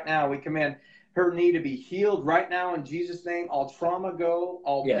knees right now. We command her knee to be healed right now in Jesus' name. All trauma go,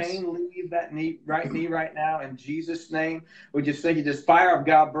 all pain leave that right knee right now in Jesus' name. We just thank you, just fire of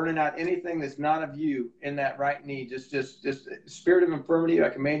God burning out anything that's not of you in that right knee. Just spirit of infirmity, I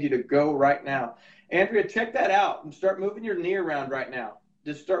command you to go right now. Andrea, check that out and start moving your knee around right now.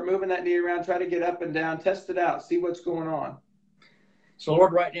 Just start moving that knee around, try to get up and down, test it out, see what's going on. So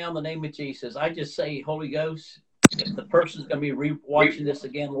Lord, right now in the name of Jesus, I just say, Holy Ghost, if the person's going to be watching this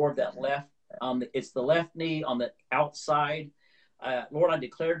again, Lord, that left, it's the left knee on the outside. Lord, I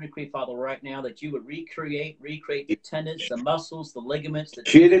declare and decree, Father, right now that you would recreate the tendons, the muscles, the ligaments, the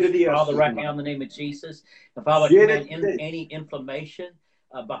tissues, Father, right now in the name of Jesus. And Father, command any inflammation,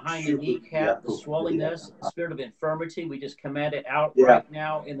 behind the kneecap, the swellingness, spirit of infirmity. We just command it out Yeah. right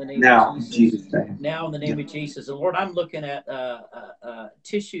now in the name Now, of in Jesus. Jesus' name. Now in the name of Jesus. And Lord, I'm looking at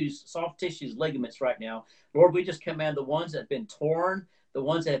tissues, soft tissues, ligaments right now. Lord, we just command the ones that have been torn, the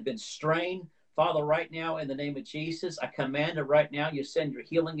ones that have been strained. Father, right now, in the name of Jesus, I command it right now. You send your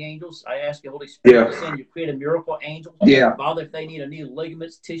healing angels. I ask you, Holy Spirit, to send you create a miracle angel. Yeah. Father, if they need a new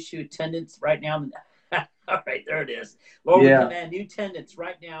ligaments, tissue, tendons right now. All right, there it is. Lord, we command new tendons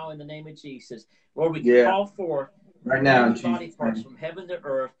right now in the name of Jesus. Lord, we call forth right now in body Jesus' parts name. from heaven to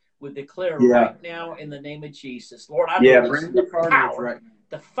earth. We declare right now in the name of Jesus. Lord, I release bring the the cartilage power, right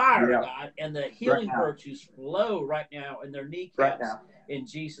the fire, Yeah. God, and the healing now. virtues flow right now in their kneecaps. Right now. In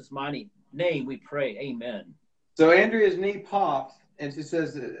Jesus' mighty name we pray. Amen. So Andrea's knee popped, and she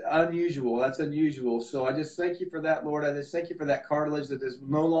says, unusual. That's unusual. So I just thank you for that, Lord. I just thank you for that cartilage, that there's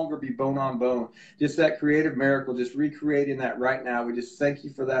no longer be bone on bone. Just that creative miracle, just recreating that right now. We just thank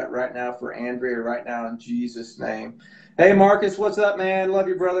you for that right now for Andrea right now in Jesus' name. Hey, Marcus, what's up, man? Love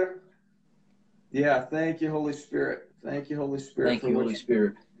you, brother. Yeah, thank you, Holy Spirit. Thank you, Holy Spirit. Thank you, Holy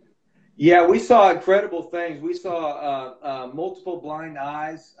Spirit. Yeah, we saw incredible things. We saw multiple blind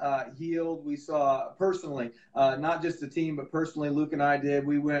eyes healed. We saw personally, not just the team, but personally, Luke and I did.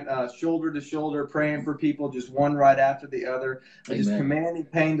 We went shoulder to shoulder praying for people, just one right after the other, just commanding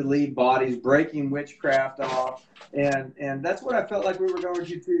pain to leave bodies, breaking witchcraft off. And that's what I felt like we were going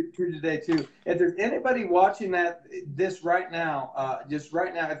through today, too. If there's anybody watching this right now, just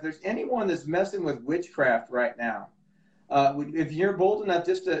right now, if there's anyone that's messing with witchcraft right now, if you're bold enough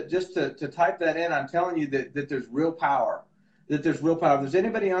just to type that in, I'm telling you that there's real power. That there's real power. If there's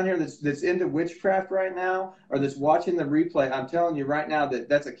anybody on here that's into witchcraft right now, or that's watching the replay, I'm telling you right now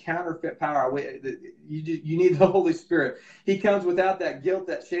that's a counterfeit power. You need the Holy Spirit. He comes without that guilt,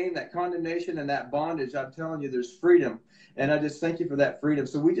 that shame, that condemnation, and that bondage. I'm telling you, there's freedom. And I just thank you for that freedom.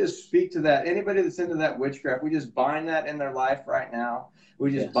 So we just speak to that. Anybody that's into that witchcraft, we just bind that in their life right now.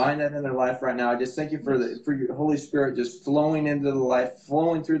 We just bind that in their life right now. I just thank you for your Holy Spirit just flowing into the life,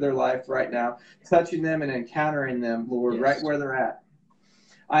 flowing through their life right now, touching them and encountering them, Lord, right where they're at.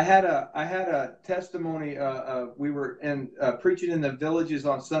 I had a testimony. We were preaching in the villages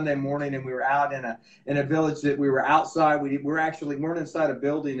on Sunday morning, and we were out in a village that we were outside. We weren't inside a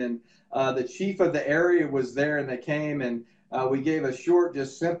building, and the chief of the area was there, and they came and. We gave a short,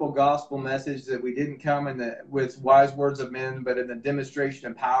 just simple gospel message that we didn't come with wise words of men, but in the demonstration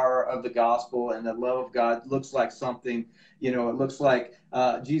and power of the gospel and the love of God. It looks like something, it looks like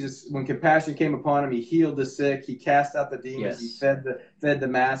Jesus, when compassion came upon him, he healed the sick, he cast out the demons, he fed the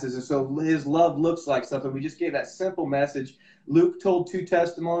masses. And so his love looks like something. We just gave that simple message. Luke told two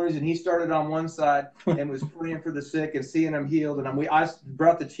testimonies, and he started on one side and was praying for the sick and seeing them healed. And I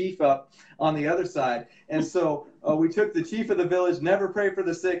brought the chief up on the other side. And so we took the chief of the village, never prayed for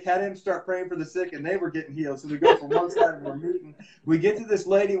the sick, had him start praying for the sick, and they were getting healed. So we go from one side and we're meeting. We get to this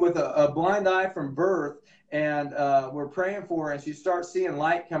lady with a blind eye from birth, and we're praying for her, and she starts seeing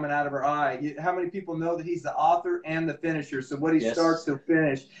light coming out of her eye. How many people know that he's the author and the finisher? So what he starts, he'll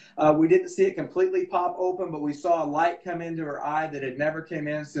finish. We didn't see it completely pop open, but we saw a light come into her eye that had never came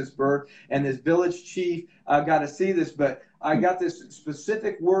in since birth. And this village chief got to see this, but I got this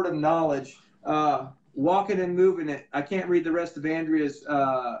specific word of knowledge, walking and moving it. I can't read the rest of Andrea's.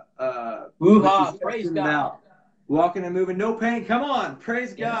 Woo-ha, praise God. Walking and moving, no pain. Come on,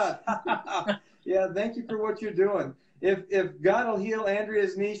 praise God. Yeah, thank you for what you're doing. If God will heal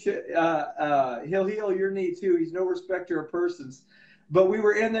Andrea's knee, he'll heal your knee too. He's no respecter of persons. But we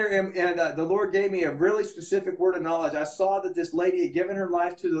were in there, and the Lord gave me a really specific word of knowledge. I saw that this lady had given her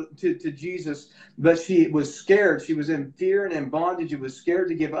life to Jesus, but she was scared. She was in fear and in bondage. She was scared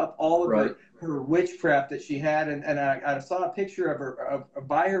to give up all of her witchcraft that she had. And I saw a picture of her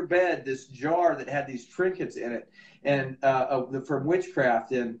by her bed, this jar that had these trinkets in it, and from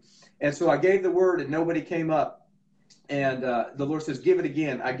witchcraft. And so I gave the word, and nobody came up. And the Lord says, give it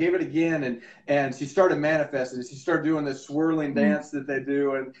again. I gave it again, and she started manifesting. She started doing this swirling dance that they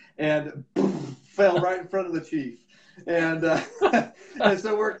do, and boom, fell right in front of the chief. And and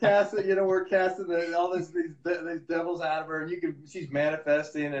so we're casting all these devils out of her, and she's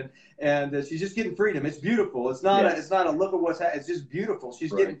manifesting, and she's just getting freedom. It's beautiful. It's not a look at what's happening. It's just beautiful.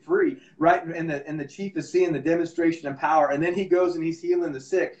 She's getting free, right? And the chief is seeing the demonstration of power, and then he goes and he's healing the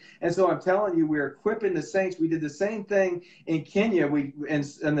sick. And so I'm telling you, we're equipping the saints. We did the same thing in Kenya.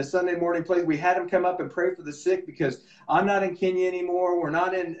 In the Sunday morning place, we had them come up and pray for the sick, because I'm not in Kenya anymore. We're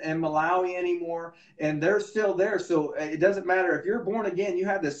not in Malawi anymore, and they're still there. So so it doesn't matter if you're born again, you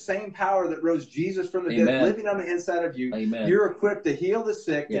have the same power that rose Jesus from the dead living on the inside of you. Amen. You're equipped to heal the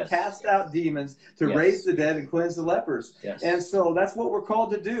sick, Yes. to cast out demons, to Yes. raise the dead and cleanse the lepers. Yes. And so that's what we're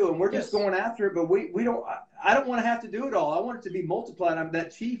called to do. And we're just Yes. going after it, but we don't, I don't want to have to do it all. I want it to be multiplied.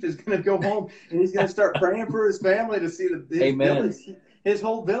 That chief is going to go home and he's going to start praying for his family to see his village, his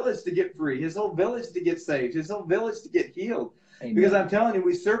whole village to get free, his whole village to get saved, his whole village to get healed. Amen. Because I'm telling you,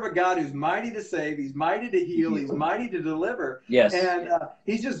 we serve a God who's mighty to save, he's mighty to heal, he's mighty to deliver. Yes. And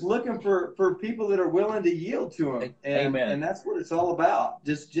he's just looking for people that are willing to yield to him. Amen. And that's what it's all about.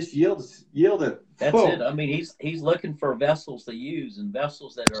 Just yield it. That's it. I mean, he's looking for vessels to use and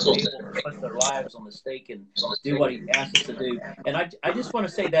vessels that are able to put their lives on the stake and do what he asks us to do. And I just want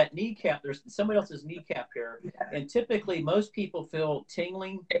to say that kneecap, there's somebody else's kneecap here. And typically most people feel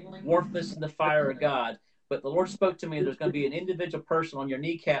tingling, warmthness in the fire of God. But the Lord spoke to me, there's going to be an individual person on your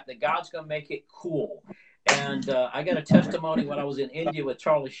kneecap that God's going to make it cool. And I got a testimony when I was in India with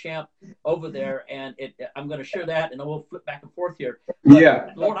Charlie Shamp over there, and I'm going to share that, and we'll flip back and forth here.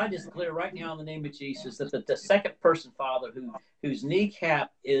 But Lord, I just declare right now in the name of Jesus that the second person, Father, whose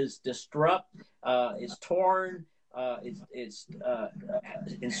kneecap is disrupted, is torn, is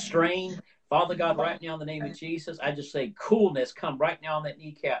strained. Father God, right now in the name of Jesus, I just say coolness come right now on that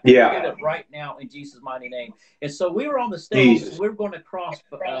kneecap. Yeah. Get it right now in Jesus' mighty name. And so we were on the stage. We were going to cross,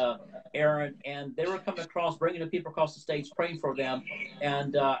 Aaron, and they were coming across, bringing the people across the stage, praying for them.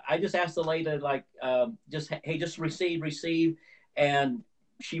 And I just asked the lady, just receive. And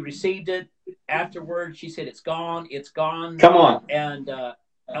she received it. Afterwards, she said, it's gone. Come on. And I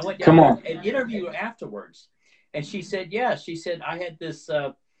went down and interviewed her afterwards. And she said, yes. She said, I had this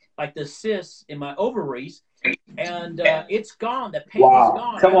this cyst in my ovaries, and it's gone. The pain is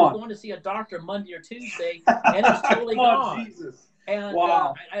gone. I was going to see a doctor Monday or Tuesday, and it's totally gone. Jesus. And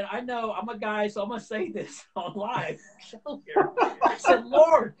I know I'm a guy, so I'm going to say this on live show here. I said,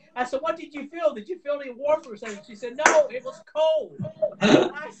 Lord, what did you feel? Did you feel any warmth or something? She said, no, it was cold.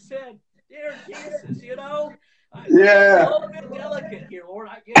 I said, dear Jesus, I'm a little bit delicate here, Lord.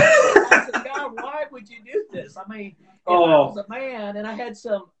 I said, God, why would you do this? I mean, if I was a man and I had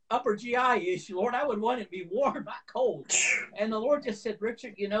some upper GI issue, Lord, I would want it to be warm, not cold. And the Lord just said,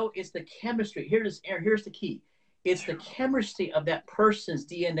 Richard, it's the chemistry. Here's the key. It's the chemistry of that person's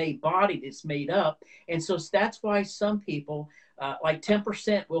DNA body that's made up. And so that's why some people, like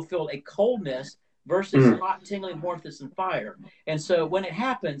 10%, will feel a coldness versus hot, tingling, warmth, and fire. And so when it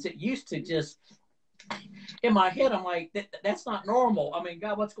happens, it used to just, in my head, I'm like, that's not normal. I mean,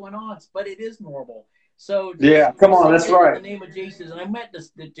 God, what's going on? But it is normal. So come on, that's right. In the name of Jesus, and I meant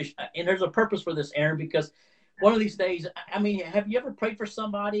this, and there's a purpose for this, Aaron, because one of these days, I mean, have you ever prayed for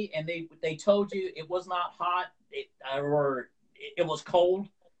somebody and they told you it was not hot or it was cold?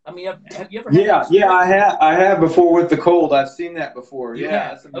 I mean, have you ever? I have before with the cold. I've seen that before.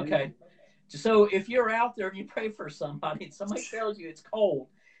 That's okay. So if you're out there and you pray for somebody and somebody tells you it's cold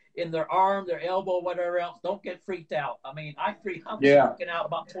in their arm, their elbow, whatever else, don't get freaked out. I mean, I was freaking out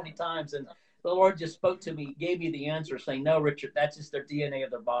about 20 times, and the Lord just spoke to me, gave me the answer, saying, no, Richard, that's just their DNA of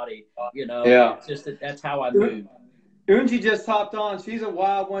their body. It's just that's how I move. Unji just hopped on. She's a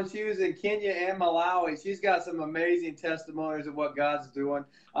wild one. She was in Kenya and Malawi. She's got some amazing testimonies of what God's doing.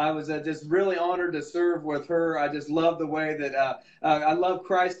 I was just really honored to serve with her. I just love the way that I love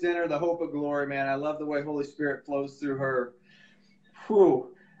Christ in her, the hope of glory, man. I love the way Holy Spirit flows through her. Whew.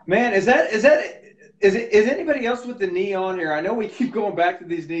 Man, is anybody else with the knee on here? I know we keep going back to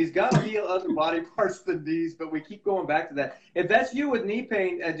these knees. God will heal other body parts than knees, but we keep going back to that. If that's you with knee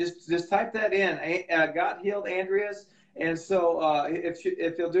pain, just type that in. God healed Andrea's, and so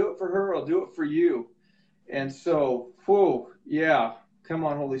if he'll do it for her, he'll do it for you. And so, come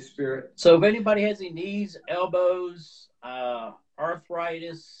on, Holy Spirit. So if anybody has any knees, elbows,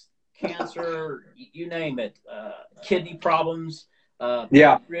 arthritis, cancer, you name it, kidney problems,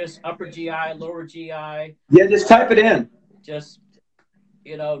 pancreas, upper GI, lower GI. Yeah, just type it in. Just,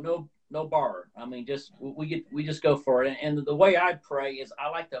 no bar. I mean, we just go for it. And the way I pray is I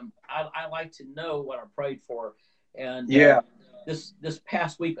like to know what I prayed for. And this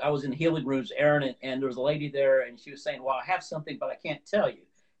past week I was in healing rooms, Aaron, and there was a lady there, and she was saying, well, I have something, but I can't tell you.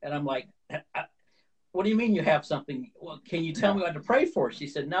 And I'm like, what do you mean you have something? Well, can you tell me what to pray for? She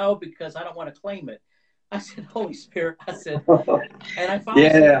said, no, because I don't want to claim it. I said, Holy Spirit, I said, and I finally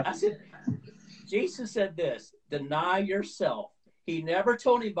said, Jesus said this, deny yourself. He never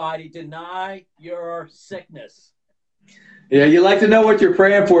told anybody, deny your sickness. Yeah, you like to know what you're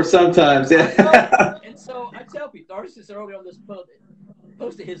praying for sometimes. And so I tell people, Darcy said earlier on this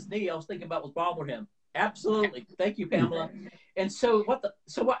post to his knee, I was thinking about was bothering him. Absolutely. Thank you, Pamela. And so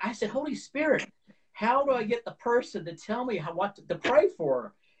what I said, Holy Spirit, how do I get the person to tell me what to pray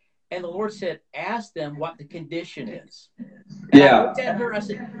for? And the Lord said, ask them what the condition is. And I looked at her, I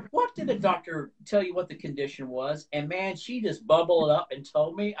said, what did the doctor tell you what the condition was? And man, she just bubbled up and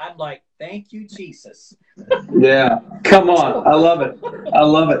told me. I'm like, thank you, Jesus. Yeah, come on. I love it. I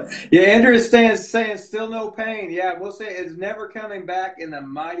love it. Yeah, Andrew is saying still no pain. Yeah, we'll say it's never coming back in the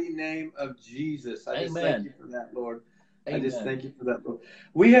mighty name of Jesus. I just thank you for that, Lord. Amen. I just thank you for that, Lord.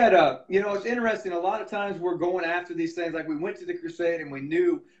 We had, it's interesting. A lot of times we're going after these things. Like we went to the crusade and we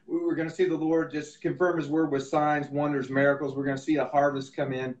knew we were going to see the Lord just confirm his word with signs, wonders, miracles. We're going to see a harvest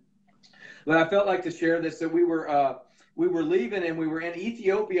come in. But I felt like to share this, that we were leaving and we were in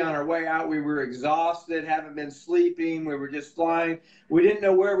Ethiopia on our way out. We were exhausted, haven't been sleeping. We were just flying. We didn't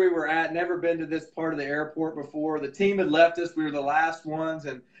know where we were at, never been to this part of the airport before. The team had left us. We were the last ones.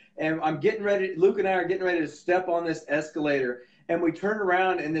 And I'm getting ready, Luke and I are getting ready to step on this escalator. And we turned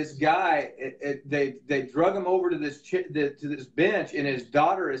around and this guy, they drug him over to this bench, and his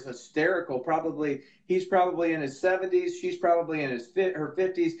daughter is hysterical. He's probably in his 70s. She's probably in her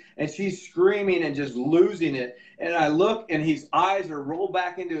 50s, and she's screaming and just losing it. And I look, and his eyes are rolled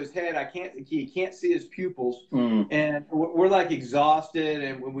back into his head. He can't see his pupils, and we're like exhausted,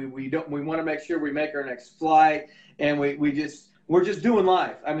 and we want to make sure we make our next flight, and we're just doing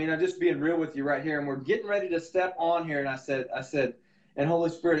life. I mean, I'm just being real with you right here. And we're getting ready to step on here. And I said, and Holy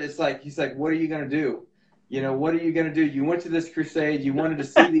Spirit, he's like, what are you going to do? What are you going to do? You went to this crusade. You wanted to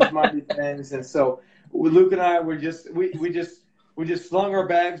see these mighty things. And so Luke and I we just slung our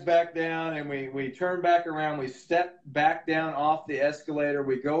bags back down, and we turned back around. We stepped back down off the escalator.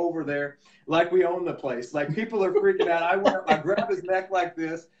 We go over there like we own the place. Like people are freaking out. I grab his neck like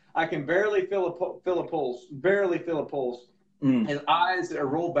this. I can barely feel a pulse. His eyes are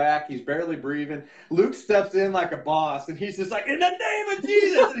rolled back. He's barely breathing. Luke steps in like a boss, and he's just like, in the name of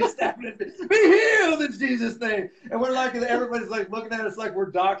Jesus, and he's stepping in, be healed in Jesus' name. And we're like, everybody's like looking at us like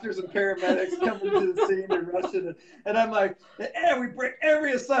we're doctors and paramedics coming to the scene and rushing. And I'm like, we break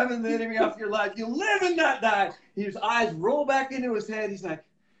every assignment of the enemy off your life. You live and not die. His eyes roll back into his head. He's like,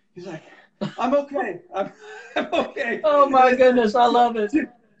 I'm okay. I'm okay. Oh my goodness, I love it.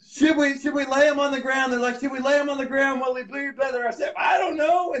 Should we lay him on the ground? They're like, should we lay him on the ground while we bleed better? I said, I don't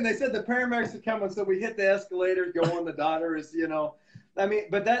know. And they said the paramedics are coming, so we hit the escalator, go on. The daughter is,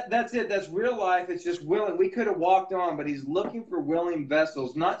 but that's it. That's real life. It's just willing. We could have walked on, but he's looking for willing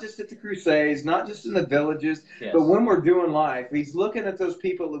vessels, not just at the crusades, not just in the villages, but when we're doing life. He's looking at those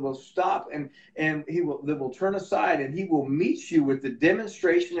people that will stop and that will turn aside, and he will meet you with the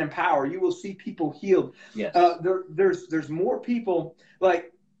demonstration and power. You will see people healed. Yes. There's more people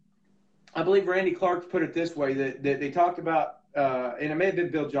like. I believe Randy Clark put it this way, that they talked about, and it may have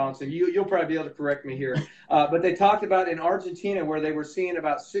been Bill Johnson. You'll probably be able to correct me here. But they talked about in Argentina where they were seeing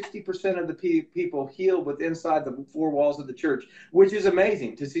about 60% of the people healed with inside the four walls of the church, which is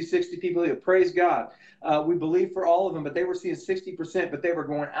amazing to see 60 people healed. Praise God. We believe for all of them, but they were seeing 60%, but they were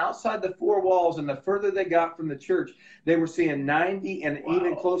going outside the four walls, and the further they got from the church, they were seeing 90 and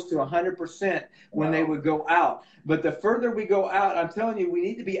even close to 100% when they would go out. But the further we go out, I'm telling you, we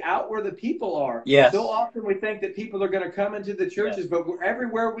need to be out where the people are. Yes. So often we think that people are going to come into the churches, but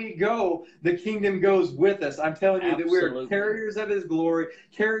everywhere we go, the kingdom goes with us. I'm telling you that we're carriers of his glory,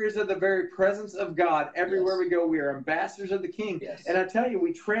 carriers of the very presence of God. Everywhere we go, we are ambassadors of the King. Yes. And I tell you,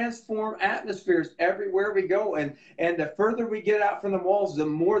 we transform atmospheres everywhere we go. And the further we get out from the walls, the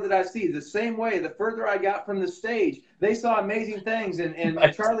more that I see. The same way, the further I got from the stage, they saw amazing things.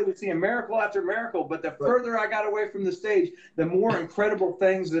 And Charlie would see a miracle after miracle. But the further I got away from the stage, the more incredible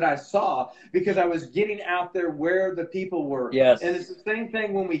things that I saw, because I was getting out there where the people were. Yes. And it's the same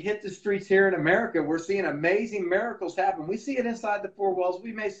thing when we hit the streets here in America. We're seeing amazing miracles happen. We see it inside the four walls.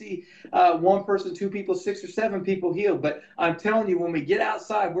 We may see one person, two people, 6 or 7 people healed. But I'm telling you, when we get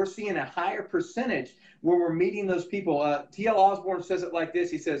outside, we're seeing a higher percentage when we're meeting those people. T.L. Osborne says it like this.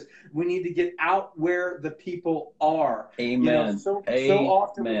 He says, we need to get out where the people are. Amen. So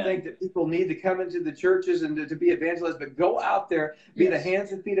often we think that people need to come into the churches and to be evangelists, but go out there, be the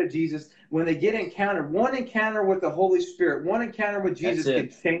hands and feet of Jesus. When they get one encounter with the Holy Spirit, one encounter with Jesus can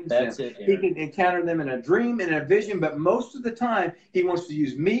change them. He can encounter them in a dream, in a vision, but most of the time, he wants to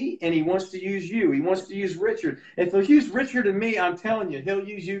use me and he wants to use you. He wants to use Richard. If he'll use Richard and me, I'm telling you, he'll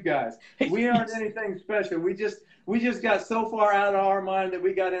use you guys. We aren't anything special. We just got so far out of our mind that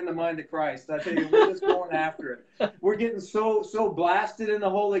we got in the mind of Christ. I tell you, we're just going after it. we're getting so blasted in the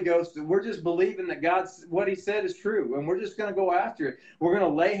Holy Ghost that we're just believing that God's what He said is true, and we're just going to go after it. We're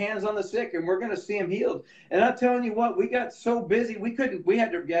going to lay hands on the sick, and we're going to see them healed. And I'm telling you what, we got so busy we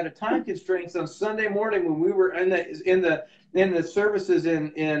had a time constraints on Sunday morning when we were in the services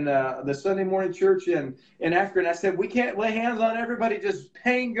in the Sunday morning church in Akron. I said, we can't lay hands on everybody. Just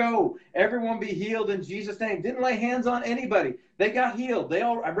pain go. Everyone be healed in Jesus' name. Didn't lay hands on anybody. They got healed. They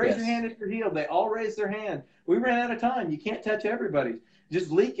all raise your hand if you're healed. They all raised their hand. We ran out of time. You can't touch everybody.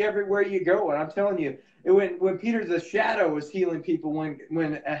 Just leak everywhere you go. And I'm telling you, when Peter the shadow is healing people,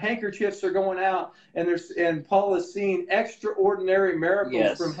 when handkerchiefs are going out, and Paul is seeing extraordinary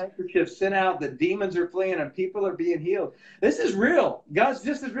miracles from handkerchiefs sent out, the demons are fleeing and people are being healed. This is real. God's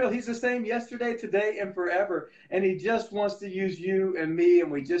just as real. He's the same yesterday, today, and forever. And He just wants to use you and me,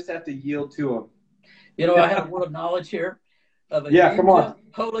 and we just have to yield to Him. You know, I have a word of knowledge here of a come on.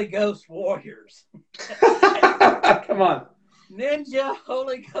 Holy Ghost warriors. Come on. Ninja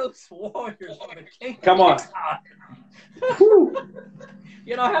Holy Ghost warriors for the kingdom. Come on.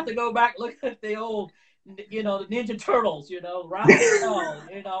 You know, I have to go back look at the old, the Ninja Turtles. Right?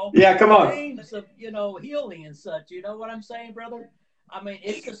 Yeah, come on. Names of healing and such. You know what I'm saying, brother? I mean,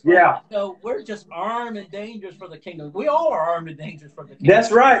 it's just we're just armed and dangerous for the kingdom. We all are armed and dangerous for the kingdom.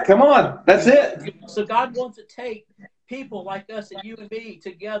 That's right. Come on. That's it. So God wants to take people like us and you and me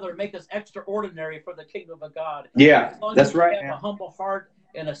together, make us extraordinary for the kingdom of God. Yeah, that's right. Have a humble heart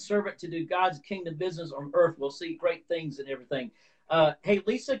and a servant to do God's kingdom business on earth. We'll see great things and everything. Hey,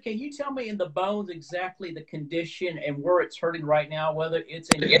 Lisa, can you tell me in the bones exactly the condition and where it's hurting right now, whether it's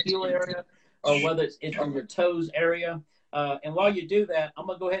in your heel area or whether it's in your toes area? And while you do that, I'm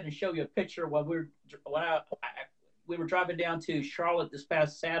going to go ahead and show you a picture while we were driving down to Charlotte this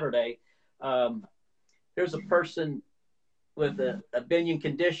past Saturday. There's a person with a Benyon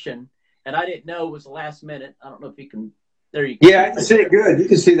condition, and I didn't know it was the last minute. I don't know if you can. There you go. Yeah, I can see it good. You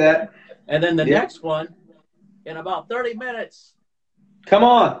can see that. And then the next one, in about 30 minutes. Come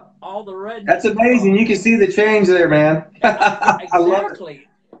on. All the red. That's amazing. You can see the change there, man. Exactly. I love it.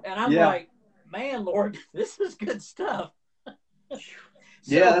 And I'm like, man, Lord, this is good stuff.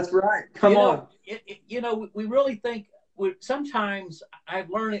 That's right. Come on. We really think. Sometimes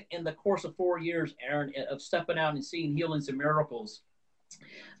I've learned it in the course of 4 years, Aaron, of stepping out and seeing healings and miracles,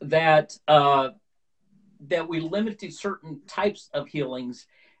 that we limit to certain types of healings.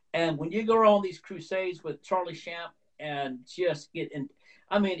 And when you go on these crusades with Charlie Shamp and just get in,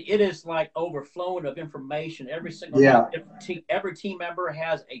 I mean, it is like overflowing of information. Every single every team member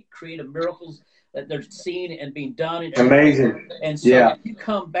has a creative miracles that they're seeing and being done. And amazing. And so if you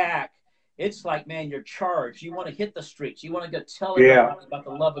come back, it's like, man, you're charged. You want to hit the streets. You want to go tell everybody about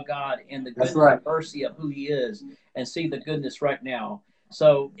the love of God and the goodness and mercy of who He is and see the goodness right now.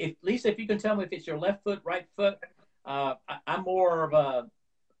 So, Lisa, if you can tell me if it's your left foot, right foot, I'm more of a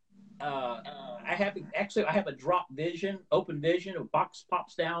I have a drop vision, open vision. A box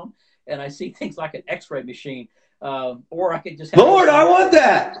pops down, and I see things like an X-ray machine. Or I could just have Lord, I want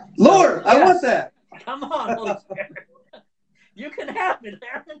that. Lord, I want that. Come on, Holy Spirit. You can have it,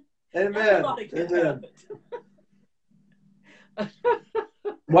 Aaron. Amen.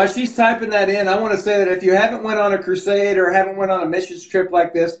 While she's typing that in, I want to say that if you haven't went on a crusade or haven't went on a missions trip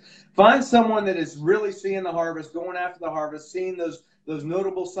like this, find someone that is really seeing the harvest, going after the harvest, seeing those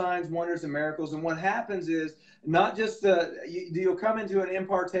notable signs, wonders, and miracles. And what happens is not just you'll come into an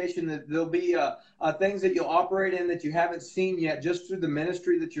impartation that there'll be things that you'll operate in that you haven't seen yet, just through the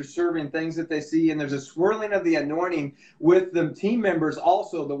ministry that you're serving, things that they see. And there's a swirling of the anointing with the team members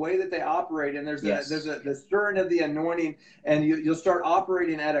also, the way that they operate. And there's the stirring of the anointing, and you'll start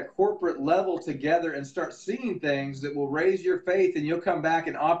operating at a corporate level together and start seeing things that will raise your faith, and you'll come back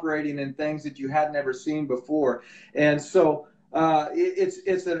and operating in things that you had never seen before. And so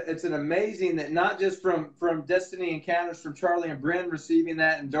it's an amazing that not just from Destiny Encounters, from Charlie and Bryn receiving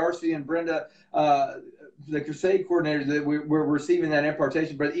that, and Darcy and Brenda, the crusade coordinators, that we're receiving that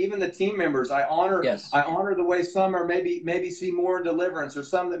impartation, but even the team members, I honor the way some are maybe see more in deliverance, or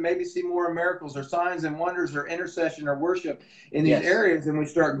some that maybe see more in miracles or signs and wonders or intercession or worship in these areas, and we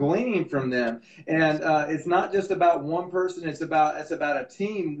start gleaning from them. And it's not just about one person; it's about a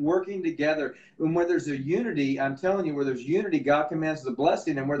team working together. And where there's a unity, I'm telling you, where there's unity, God commands the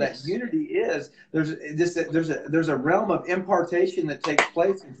blessing, and where that unity is, there's a realm of impartation that takes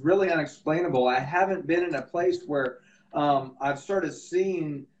place. It's really unexplainable. I haven't been in a place where I've started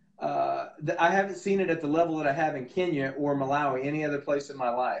seeing I haven't seen it at the level that I have in Kenya or Malawi, any other place in my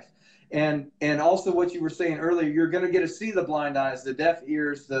life. And also what you were saying earlier, you're going to get to see the blind eyes, the deaf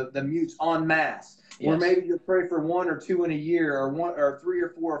ears, the mutes en masse. where Yes. maybe you'll pray for 1 or 2 in a year, or 1 or 3 or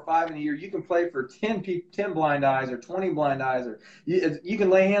 4 or 5 in a year. You can pray for 10 blind eyes or 20 blind eyes, or you can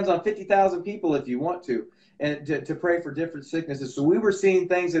lay hands on 50,000 people if you want to, and to pray for different sicknesses. So we were seeing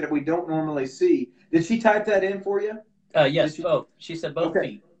things that we don't normally see. Did she type that in for you? Yes, both. She said both Okay.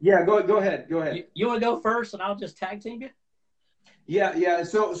 feet. Yeah, go ahead. You want to go first, and I'll just tag team you? Yeah.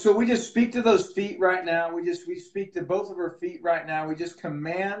 So we just speak to those feet right now. We speak to both of her feet right now. We just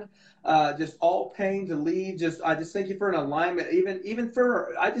command just all pain to leave. I just thank you for an alignment. Even for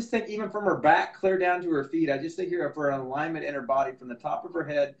her, I just think even from her back clear down to her feet. I just think here for an alignment in her body from the top of her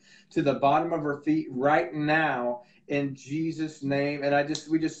head to the bottom of her feet right now, in Jesus' name. And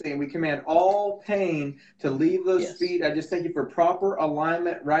we just say, we command all pain to leave those Yes. feet. I just thank you for proper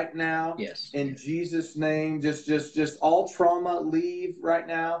alignment right now. Yes. In Jesus' name. Just all trauma leave right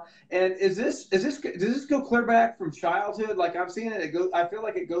now. And does this go clear back from childhood? Like I'm seeing it I feel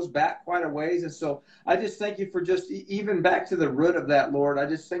like it goes back quite a ways. And so I just thank you for just even back to the root of that, Lord. I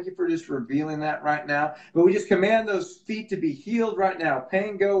just thank you for just revealing that right now. But we just command those feet to be healed right now.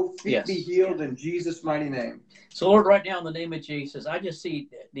 Pain go, feet Yes. be healed in Jesus' mighty name. So, Lord, right now in the name of Jesus, I just see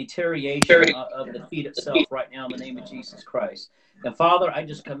deterioration of the feet itself right now in the name of Jesus Christ. And Father, I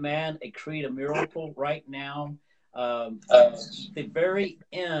just create a miracle right now. The very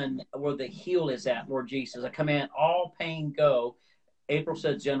end where the heel is at, Lord Jesus. I command all pain go. April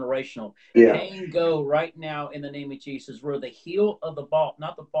says generational. Yeah. Pain go right now in the name of Jesus, where the heel of the ball,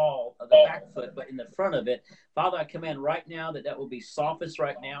 not the ball of the back foot, but in the front of it. Father, I command right now that will be softest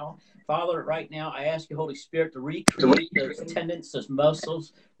right now. Father, right now, I ask you, Holy Spirit, to recreate those tendons, those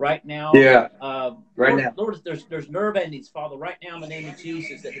muscles right now. Yeah. Lord, there's nerve endings, Father, right now in the name of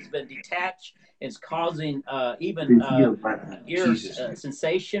Jesus that has been detached. It's causing even ear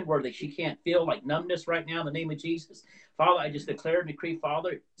sensation where she can't feel, like numbness right now in the name of Jesus. Father, I just declare and decree,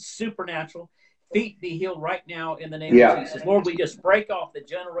 Father, supernatural. Feet be healed right now in the name of Jesus. Lord, we just break off the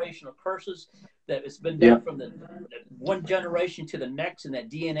generational curses that has been done from the one generation to the next in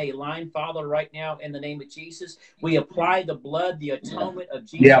that DNA line, Father, right now in the name of Jesus. We apply the blood, the atonement of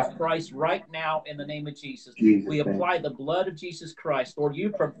Jesus Christ right now in the name of Jesus. We apply the blood of Jesus Christ. Lord,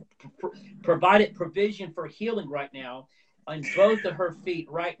 you provided provision for healing right now on both of her feet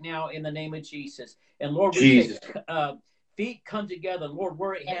right now in the name of Jesus. And Lord, we say, feet come together, Lord,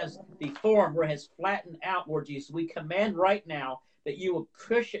 where it has deformed, where it has flattened out, Lord Jesus. We command right now that you will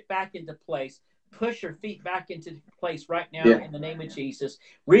push it back into place, push her feet back into place right now in the name of Jesus.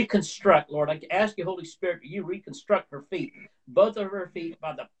 Reconstruct, Lord. I ask you, Holy Spirit, you reconstruct her feet, both of her feet,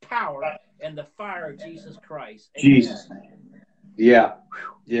 by the power and the fire of Jesus Christ. Amen. Jesus' name. Yeah.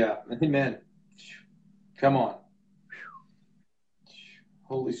 Amen. Come on.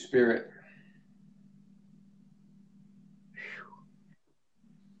 Holy Spirit.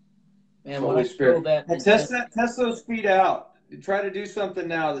 Man, Holy Spirit. Test those feet out. Try to do something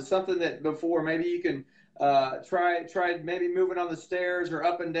now. There's something that before maybe you can try maybe moving on the stairs or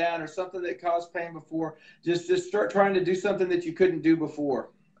up and down or something that caused pain before. Just start trying to do something that you couldn't do before.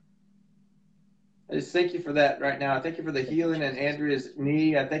 I just thank you for that right now. I thank you for the healing in Andrea's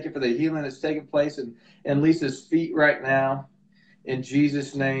knee. I thank you for the healing that's taking place in Lisa's feet right now, in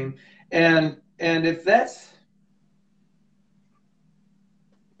Jesus' name. And if that's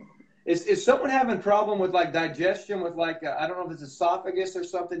Is someone having a problem with like digestion, with like, I don't know if it's esophagus or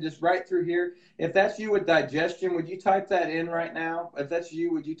something, just right through here? If that's you with digestion, would you type that in right now? If that's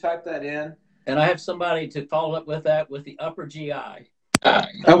you, would you type that in? And I have somebody to follow up with that with the upper GI.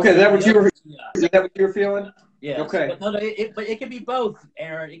 Okay, is that what you were feeling? Yes. Okay. But it could be both,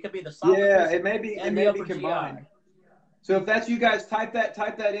 Aaron. It could be the esophagus. Yeah, it may be combined. GI. So if that's you guys, type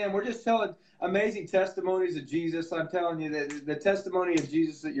that in. We're just telling amazing testimonies of Jesus. I'm telling you that the testimony of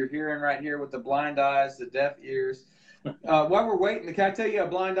Jesus that you're hearing right here with the blind eyes, the deaf ears. While we're waiting, can I tell you a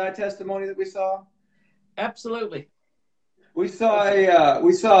blind eye testimony that we saw? Absolutely. We saw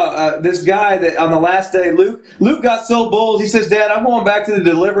this guy that on the last day, Luke got so bold. He says, "Dad, I'm going back to the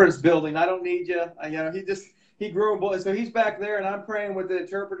deliverance building. I don't need you." He grew bold. So he's back there, and I'm praying with the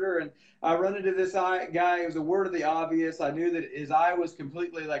interpreter, and I run into this guy. It was a word of the obvious. I knew that his eye was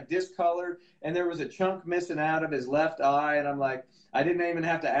completely like discolored, and there was a chunk missing out of his left eye. And I'm like, I didn't even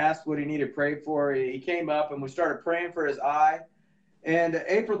have to ask what he needed prayed for. He came up, and we started praying for his eye. And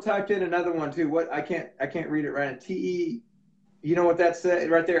April typed in another one too. What I can't read it right. T-E. You know what that said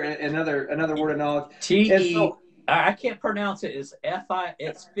right there? Another word of knowledge. T-E. I can't pronounce it. It's F-I.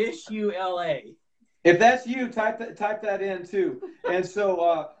 It's Fishula. If that's you, type that in too. And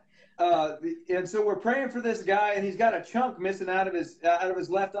so And so we're praying for this guy, and he's got a chunk missing out of his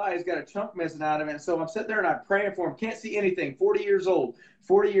left eye. He's got a chunk missing out of it. And so I'm sitting there and I'm praying for him. Can't see anything. 40 years old,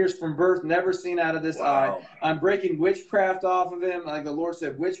 40 years from birth, never seen out of this eye. I'm breaking witchcraft off of him. Like the Lord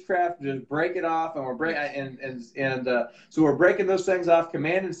said, witchcraft, just break it off. And we're so we're breaking those things off,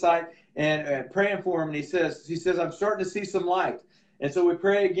 commanding sight, and praying for him. And he says, I'm starting to see some light. And so we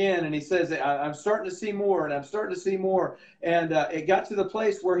pray again, and he says, I'm starting to see more, and I'm starting to see more. And it got to the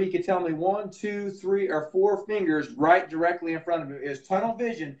place where he could tell me 1, 2, 3, or 4 fingers right directly in front of him. It was tunnel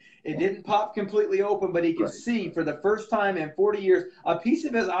vision. It didn't pop completely open, but he could see for the first time in 40 years, a piece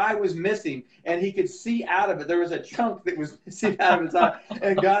of his eye was missing, and he could see out of it. There was a chunk that was missing out of his eye,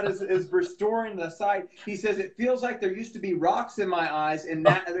 and God is restoring the sight. He says, it feels like there used to be rocks in my eyes, and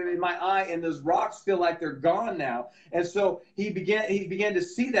in my eye, and those rocks feel like they're gone now. And so he began to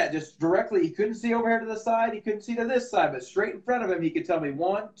see that just directly. He couldn't see over here to the side. He couldn't see to this side, but straight in front of him, he could tell me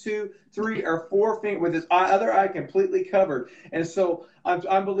 1, 2, 3, or 4 fingers with his other eye completely covered. And so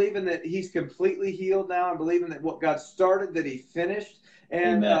I'm believing that he's completely healed now. I'm believing that what God started, that he finished.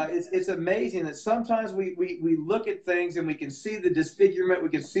 And it's amazing that sometimes we look at things and we can see the disfigurement. We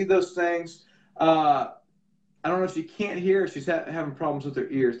can see those things. I don't know if she can't hear. She's having problems with her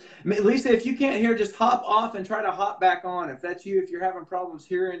ears. Lisa, if you can't hear, just hop off and try to hop back on. If that's you, if you're having problems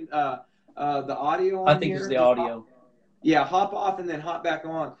hearing the audio on I think it's the audio. Hop off and then hop back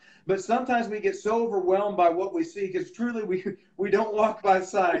on. But sometimes we get so overwhelmed by what we see, because truly we don't walk by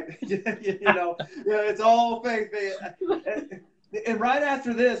sight. It's all faith. And right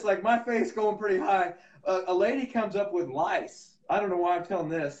after this, like my faith's going pretty high, a lady comes up with lice. I don't know why I'm telling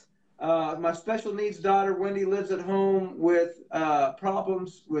this. My special needs daughter, Wendy, lives at home with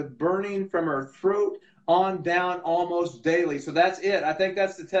problems with burning from her throat on down almost daily. So that's it. I think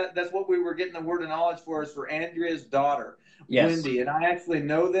that's that's what we were getting the word of knowledge for, is for Andrea's daughter, Wendy, and I actually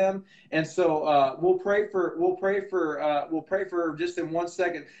know them. And so we'll pray for her just in 1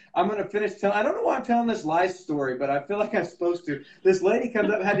 second. I'm going to finish telling. I don't know why I'm telling this life story, but I feel like I'm supposed to. This lady comes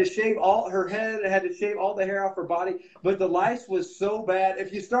up, had to shave all her head, had to shave all the hair off her body, but the lice was so bad.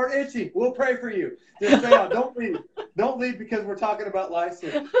 If you start itching, we'll pray for you. Just stay out. Don't leave because we're talking about lice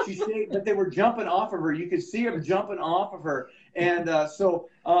here. She shaved, but they were jumping off of her. You could see them jumping off of her. And so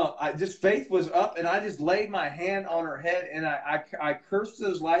faith was up, and I just laid my hand on her head, and I cursed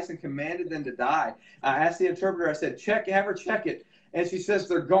those lice and commanded them to die. I asked the interpreter, I said, have her check it. And she says,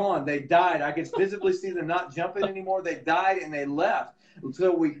 they're gone. They died. I could visibly see them not jumping anymore. They died, and they left.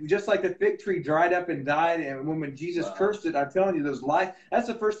 So we, just like the fig tree dried up and died, and when Jesus cursed it, I'm telling you, those life, that's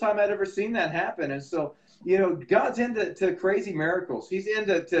the first time I'd ever seen that happen. And so, God's into crazy miracles. He's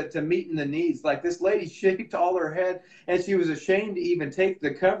into meeting the needs. Like this lady shaved all her head, and she was ashamed to even take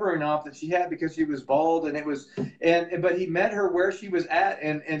the covering off that she had because she was bald, but he met her where she was at,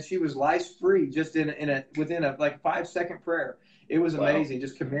 and she was lice free just within a 5-second prayer. It was amazing,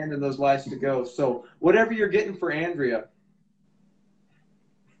 just commanding those lice to go. So whatever you're getting for Andrea.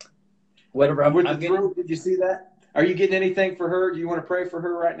 Whatever I'm getting. Did you see that? Are you getting anything for her? Do you want to pray for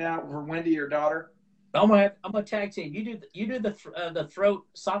her right now, for Wendy, your daughter? I'm gonna tag team. You do the throat,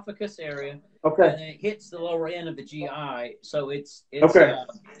 esophagus area. Okay. And it hits the lower end of the GI, so it's okay.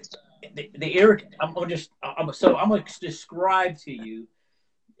 The irritant. I'm gonna describe to you,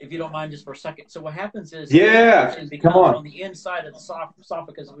 if you don't mind, just for a second. So what happens is come on the inside of the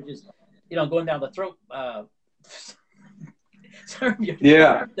esophagus, which is going down the throat.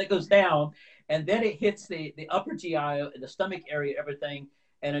 That goes down, and then it hits the upper GI, the stomach area, everything,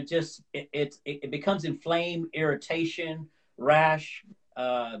 and it becomes inflamed, irritation, rash,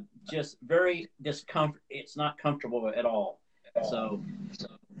 just very discomfort. It's not comfortable at all. So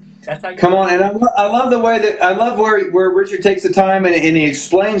that's how you come on. And I love the way that where Richard takes the time and he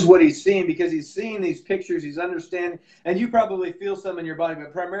explains what he's seeing, because he's seeing these pictures, he's understanding, and you probably feel some in your body,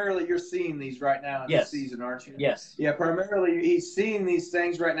 but primarily you're seeing these right now in this season, aren't you? Yes. Yeah, primarily he's seeing these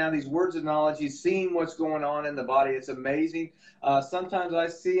things right now, these words of knowledge. He's seeing what's going on in the body. It's amazing. Sometimes I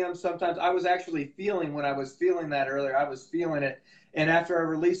see them. Sometimes I was actually feeling, when I was feeling that earlier, I was feeling it. And after I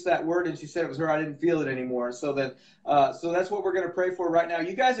released that word and she said it was her, I didn't feel it anymore. So that's what we're going to pray for right now.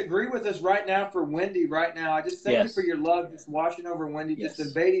 You guys agree with us right now for Wendy right now. I just thank you for your love, just washing over Wendy, just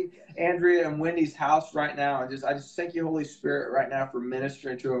invading Andrea and Wendy's house right now. And I just thank you, Holy Spirit, right now for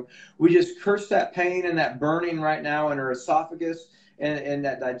ministering to them. We just curse that pain and that burning right now in her esophagus and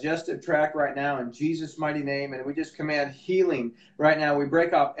that digestive tract right now in Jesus' mighty name. And we just command healing right now. We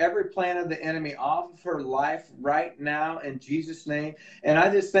break off every plan of the enemy off of her life right now in Jesus' name. And I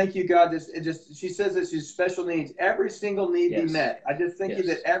just thank you, God. She says that she's special needs. Every single need be met. I just thank you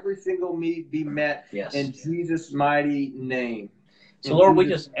that every single need be met in Jesus' mighty name. So, Lord, we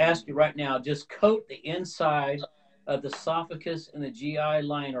just ask you right now, just coat the inside of the esophagus and the GI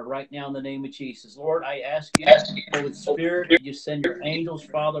liner right now in the name of Jesus. Lord, I ask you, Holy Spirit, you send your angels,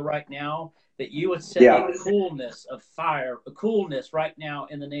 Father, right now, that you would send a coolness of fire, a coolness right now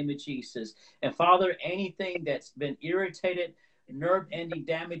in the name of Jesus. And Father, anything that's been irritated, nerve ending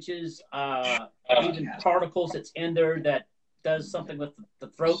damages, even particles that's in there that does something with the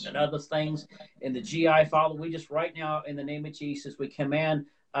throat and other things in the GI, Father, we just right now in the name of Jesus, we command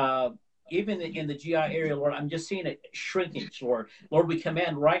even in the GI area, Lord, I'm just seeing it shrinkage, Lord. Lord, we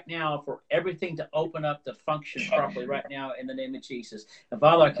command right now for everything to open up to function properly right now in the name of Jesus. And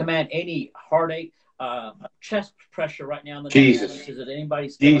Father, I command any heartache, chest pressure right now in the name of Jesus that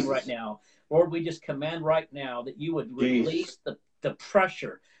anybody's feeling right now. Lord, we just command right now that you would release the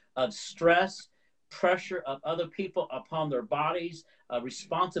pressure of stress, pressure of other people upon their bodies,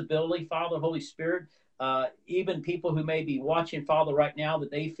 responsibility, Father, Holy Spirit. Even people who may be watching, Father, right now, that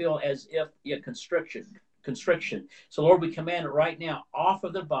they feel as if constriction. So, Lord, we command it right now off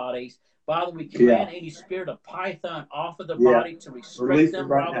of their bodies. Father, we command any spirit of python off of the body to restrict them,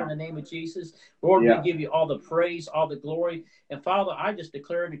 right Father, in the name of Jesus. Lord, we give you all the praise, all the glory. And, Father, I just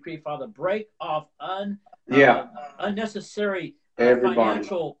declare and decree, Father, break off unnecessary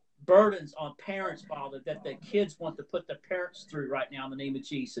financial burdens on parents, Father, that the kids want to put the parents through right now in the name of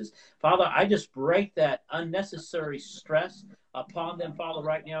Jesus. Father, I just break that unnecessary stress upon them, Father,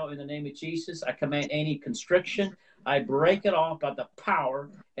 right now in the name of Jesus. I command any constriction. I break it off by the power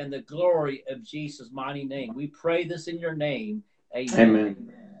and the glory of Jesus' mighty name. We pray this in your name.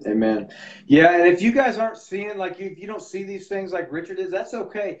 Amen. Amen. Yeah, and if you guys aren't seeing, like, if you don't see these things like Richard is, that's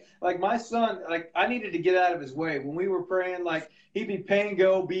okay. Like, my son, like, I needed to get out of his way. When we were praying, like, he'd be pain,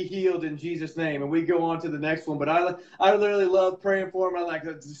 go, be healed in Jesus' name, and we go on to the next one. But I literally love praying for him. I like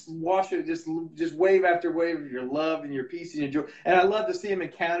to just wash it, just wave after wave of your love and your peace and your joy. And I love to see him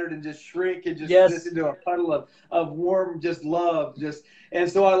encountered and just shrink and just into a puddle of warm, just love. And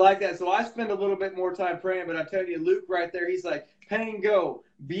so I like that. So I spend a little bit more time praying, but I'm telling you, Luke right there, he's like, pain, go,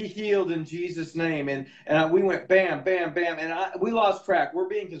 be healed in Jesus' name. And we went bam, bam, bam. And we lost track. We're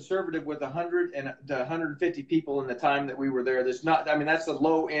being conservative with 100 and 150 people in the time that we were there. That's the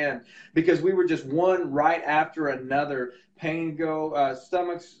low end, because we were just one right after another. Pain, go,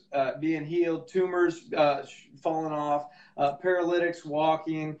 stomachs being healed, tumors falling off, paralytics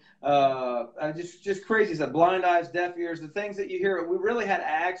walking, just crazy stuff. Blind eyes, deaf ears, the things that you hear. We really had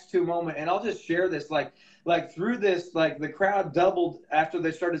Acts 2 moment. And I'll just share this, like through this, like the crowd doubled after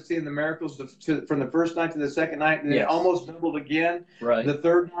they started seeing the miracles from the first night to the second night, and it almost doubled again the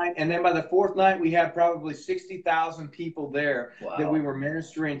third night, and then by the fourth night we had probably 60,000 people there that we were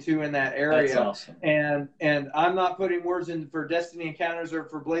ministering to in that area. That's awesome. And I'm not putting words in for Destiny Encounters or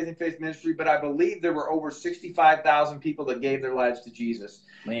for Blazing Faith Ministry, but I believe there were over 65,000 people that gave their lives to Jesus.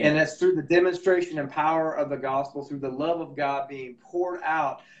 Man. And that's through the demonstration and power of the gospel, through the love of God being poured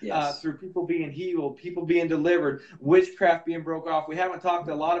out, through people being healed, people being delivered, witchcraft being broke off. We haven't talked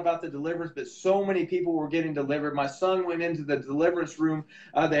a lot about the deliverance, but so many people were getting delivered. My son went into the deliverance room.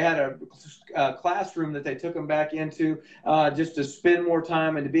 They had a classroom that they took him back into just to spend more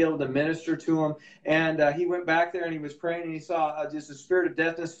time and to be able to minister to him. And he went back there and he was praying, and he saw just a spirit of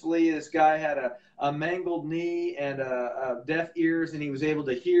deafness flee. This guy had a mangled knee and deaf ears, and he was able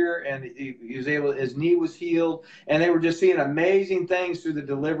to hear, and he was able, his knee was healed, and they were just seeing amazing things through the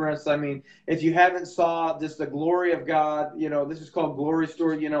deliverance. I mean, if you haven't saw just the glory of God, this is called Glory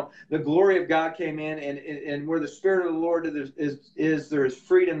Story. The glory of God came in, and where the Spirit of the Lord is, there's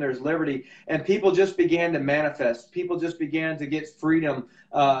freedom, there's liberty, and people just began to manifest. People just began to get freedom.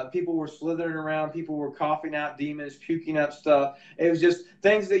 People were slithering around. People were coughing out demons, puking up stuff. It was just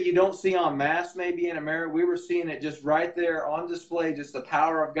things that you don't see en masse maybe in America. We were seeing it just right there on display, just the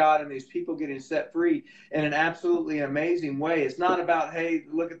power of God and these people getting set free in an absolutely amazing way. It's not about, hey,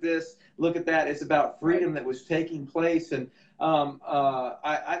 look at this, look at that. It's about freedom that was taking place. And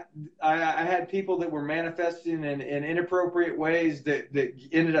I had people that were manifesting in inappropriate ways that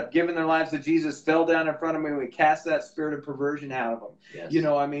ended up giving their lives to Jesus, fell down in front of me, and we cast that spirit of perversion out of them.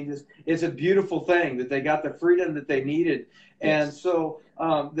 Yes. It's a beautiful thing that they got the freedom that they needed. Yes. And so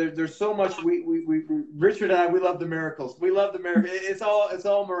there's so much. We Richard and I, we love the miracles. We love the miracles. It's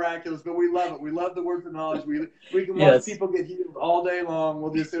all miraculous, but we love it. We love the words of knowledge. We can watch people get healed all day long.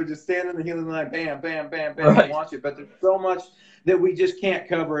 We'll just stand in the healing line, bam, bam, bam, bam, and watch it. But there's so much that we just can't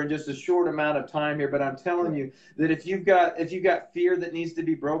cover in just a short amount of time here. But I'm telling you that if you've got fear that needs to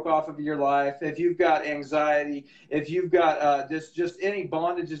be broke off of your life, if you've got anxiety, if you've got just any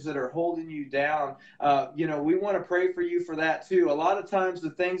bondages that are holding you down, we want to pray for you for that too. A lot of times times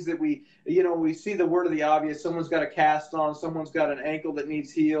the things that we see the word of the obvious. Someone's got a cast on, someone's got an ankle that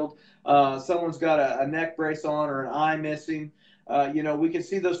needs healed, someone's got a neck brace on or an eye missing. We can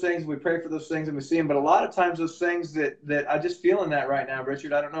see those things, we pray for those things, and we see them. But a lot of times those things that I just feeling that right now,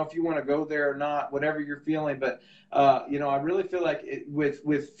 Richard, I don't know if you want to go there or not, whatever you're feeling, but, I really feel like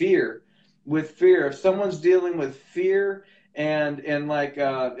with fear, if someone's dealing with fear and like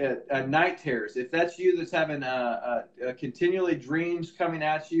night terrors, if that's you that's having continually dreams coming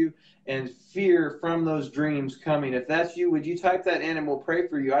at you and fear from those dreams coming, if that's you, would you type that in and we'll pray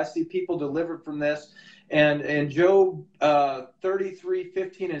for you? I see people delivered from this. And in Job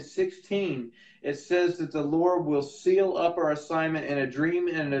 33:15-16, it says that the Lord will seal up our assignment in a dream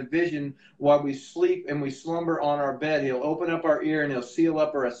and in a vision while we sleep and we slumber on our bed. He'll open up our ear and he'll seal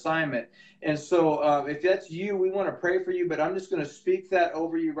up our assignment. And so if that's you, we want to pray for you, but I'm just going to speak that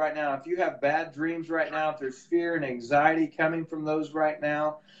over you right now. If you have bad dreams right now, if there's fear and anxiety coming from those right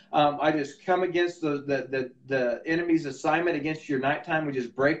now, I just come against the enemy's assignment against your nighttime. We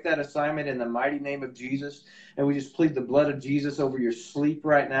just break that assignment in the mighty name of Jesus. And we just plead the blood of Jesus over your sleep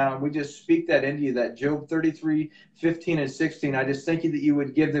right now. And we just speak that into you, that Job 33:15-16. I just thank you that you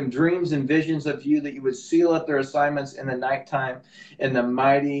would give them dreams and visions of you, that you would seal up their assignments in the nighttime in the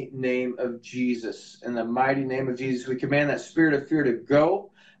mighty name of Jesus. In the mighty name of Jesus, we command that spirit of fear to go.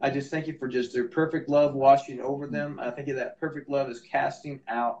 I just thank you for just their perfect love washing over them. I think that perfect love is casting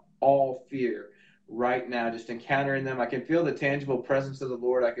out all fear right now, just encountering them. I can feel the tangible presence of the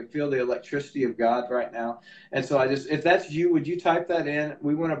Lord. I can feel the electricity of God right now. And so if that's you, would you type that in?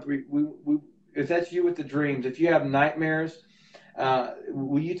 We want to, if that's you with the dreams, if you have nightmares,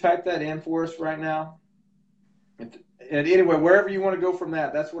 will you type that in for us right now? And anyway, wherever you want to go from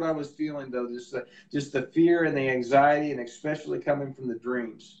that, that's what I was feeling though. Just the fear and the anxiety, and especially coming from the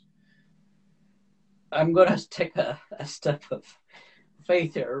dreams. I'm going to take a step of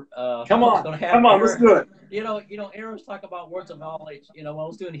faith here. Come on, let's do it. Aaron's talking about words of knowledge. When I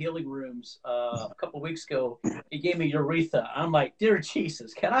was doing healing rooms a couple of weeks ago, he gave me urethra. I'm like, dear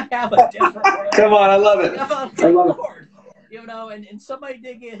Jesus, can I have a different word? Come on, I love it. I love Lord. And somebody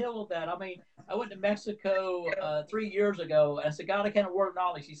did get healed with that. I mean, I went to Mexico 3 years ago, and I said, God, I can't word of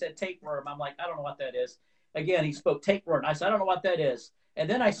knowledge. He said, tapeworm. I'm like, I don't know what that is. Again, he spoke tapeworm. I said, I don't know what that is. And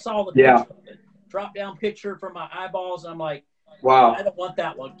then I saw the picture of it, drop down picture from my eyeballs, and I'm like, wow, I don't want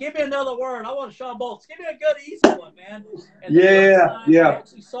that one. Give me another word. I want Sean Bolts. Give me a good, easy one, man. And I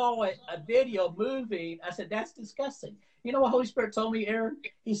actually saw a video moving. I said, that's disgusting. You know what Holy Spirit told me, Aaron?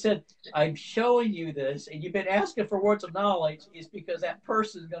 He said, I'm showing you this, and you've been asking for words of knowledge, is because that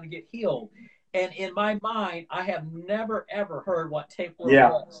person is going to get healed. And in my mind, I have never, ever heard what tapeworm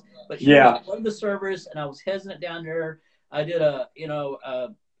was. But she was one of the servers, and I was hesitant down there. I did a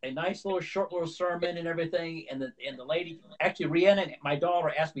nice little short little sermon and everything, and the lady, actually Rhiannon, my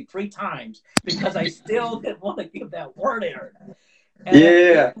daughter, asked me 3 times because I still didn't want to give that word in her.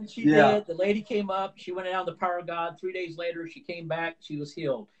 And she did. The lady came up. She went out in the power of God. 3 days later, she came back. She was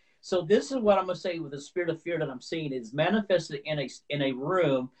healed. So this is what I'm going to say with the spirit of fear that I'm seeing is manifested in a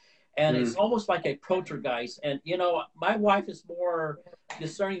room, and it's almost like a poltergeist. And, my wife is more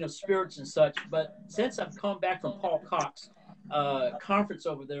discerning of spirits and such, but since I've come back from Paul Cox conference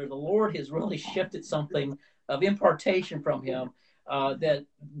over there, the Lord has really shifted something of impartation from him, that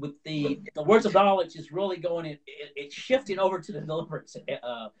with the words of knowledge is really going in, it's shifting over to the deliverance.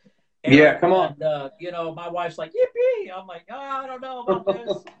 Come on. And, my wife's like, yippee. I'm like, I don't know about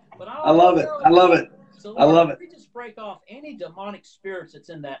this, but I love it. I love it. So, Lord, I love it. We just break off any demonic spirits that's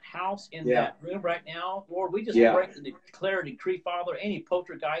in that house, in that room right now. Lord, we just break and declare and decree, Father, any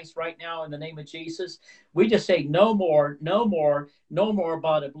poltergeist right now in the name of Jesus. We just say no more, no more, no more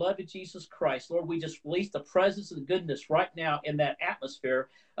by the blood of Jesus Christ. Lord, we just release the presence of the goodness right now in that atmosphere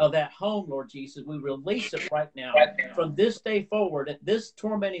of that home, Lord Jesus. We release it right now. From this day forward, that this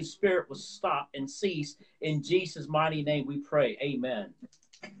tormenting spirit will stop and cease. In Jesus' mighty name we pray. Amen.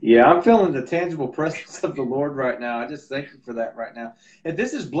 Yeah, I'm feeling the tangible presence of the Lord right now. I just thank you for that right now. If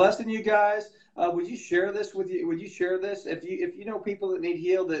this is blessing you guys, would you share this with you? Would you share this? If you know people that need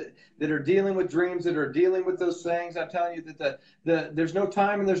healed, that are dealing with dreams, that are dealing with those things, I'm telling you that there's no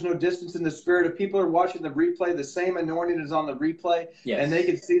time and there's no distance in the spirit. If people are watching the replay, the same anointing is on the replay, and they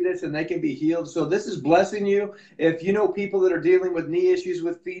can see this and they can be healed. So this is blessing you. If you know people that are dealing with knee issues,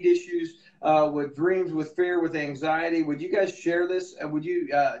 with feet issues, with dreams, with fear, with anxiety, would you guys share this? Would you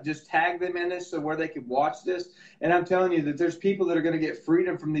just tag them in this so where they could watch this? And I'm telling you that there's people that are going to get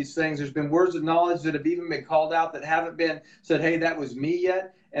freedom from these things. There's been words of knowledge that have even been called out that haven't been said, hey, that was me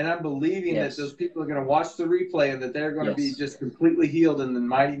yet. And I'm believing that those people are going to watch the replay and that they're going to be just completely healed in the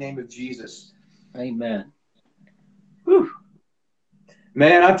mighty name of Jesus. Amen. Whew.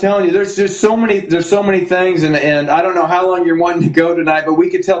 Man, I'm telling you, there's so many things, and I don't know how long you're wanting to go tonight, but we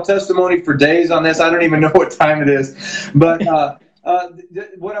could tell testimony for days on this. I don't even know what time it is, but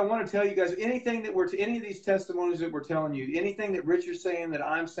what I want to tell you guys, anything that any of these testimonies that we're telling you, anything that Richard's saying, that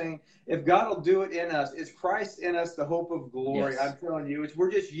I'm saying, if God will do it in us, it's Christ in us, the hope of glory. Yes. I'm telling you,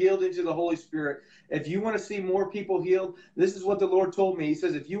 we're just yielding to the Holy Spirit. If you want to see more people healed, this is what the Lord told me. He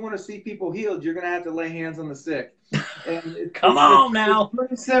says, if you want to see people healed, you're going to have to lay hands on the sick. And Come on now. It's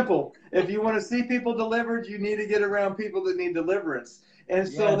pretty simple. If you want to see people delivered, you need to get around people that need deliverance. And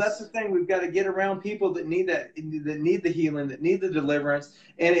so that's the thing. We've got to get around people that need that need the healing, that need the deliverance.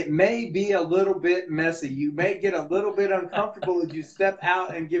 And it may be a little bit messy. You may get a little bit uncomfortable as you step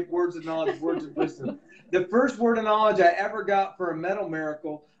out and give words of knowledge, words of wisdom. The first word of knowledge I ever got for a mental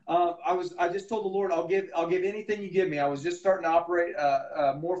miracle, I just told the Lord, I'll give anything you give me. I was just starting to operate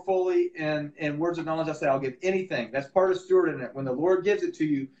more fully in words of knowledge. I said, I'll give anything. That's part of stewarding it. When the Lord gives it to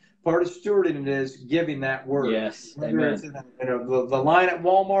you, part of stewarding it is giving that word. Yes. Whether it's in the line at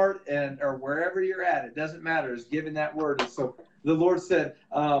Walmart or wherever you're at, it doesn't matter. It's giving that word. And so the Lord said,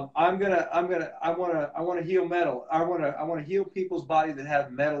 I want to heal metal. I want to heal people's body that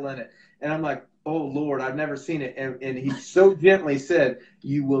have metal in it. And I'm like, oh Lord, I've never seen it. And he so gently said,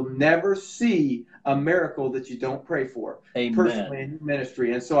 you will never see a miracle that you don't pray for. Amen. Personally in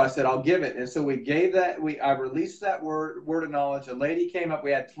ministry. And so I said, I'll give it. And so we gave that, I released that word of knowledge. A lady came up,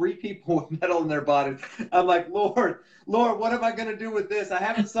 we had 3 people with metal in their bodies. I'm like, Lord, what am I going to do with this? I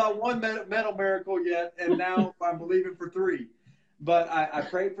haven't saw one metal miracle yet. And now I'm believing for 3. But I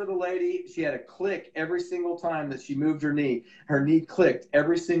prayed for the lady. She had a click every single time that she moved her knee. Her knee clicked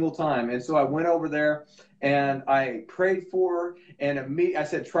every single time. And so I went over there and I prayed for her. And I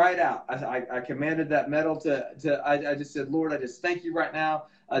said, try it out. I commanded that metal I just said, Lord, I just thank you right now.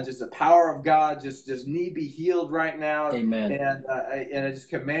 Just the power of God, just knee be healed right now. Amen. And I just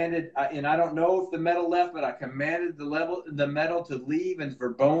commanded, and I don't know if the metal left, but I commanded the metal to leave and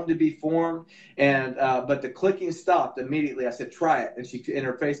for bone to be formed. And but the clicking stopped immediately. I said, try it. And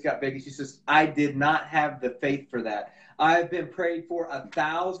her face got big. And she says, I did not have the faith for that. I've been prayed for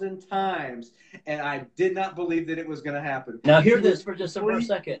 1,000 times, and I did not believe that it was going to happen. Now hear this for just a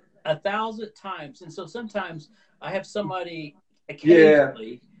second. 1,000 times. And so sometimes I have somebody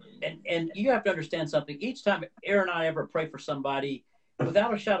occasionally, and you have to understand something. Each time Aaron and I ever pray for somebody,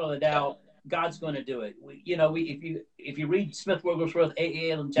 without a shadow of a doubt, God's going to do it. If you read Smith Wigglesworth,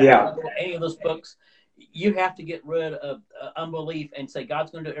 A.A. Allen, any of those books, you have to get rid of unbelief and say God's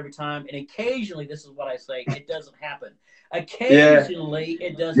going to do it every time. And occasionally, this is what I say, it doesn't happen. Occasionally,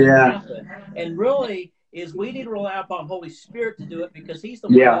 it doesn't happen. And really, we need to rely upon Holy Spirit to do it because He's the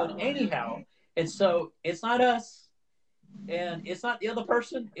one doing it anyhow. And so it's not us, and it's not the other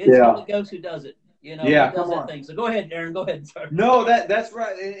person. It's Holy Ghost who does it. He does that thing. So go ahead, Aaron. Go ahead. Sorry. No, that's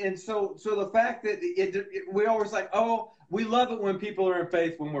right. And so the fact that we always like, we love it when people are in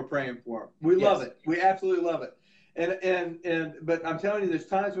faith when we're praying for them. We love it. We absolutely love it. But I'm telling you, there's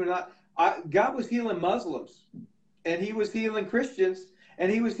times when God was healing Muslims, and He was healing Christians,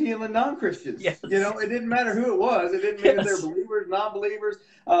 and He was healing non-Christians. Yes. It didn't matter who it was. It didn't matter if they're believers, non-believers,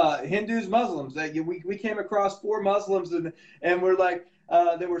 Hindus, Muslims. We came across 4 Muslims, and we're like,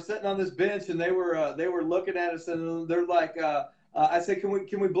 they were sitting on this bench, and they were looking at us, and they're like, I said,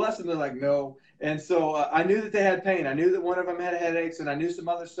 can we bless them? They're like, no. And so I knew that they had pain. I knew that one of them had headaches, and I knew some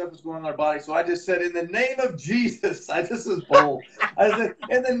other stuff was going on in their body. So I just said, in the name of Jesus, I just was bold. I said,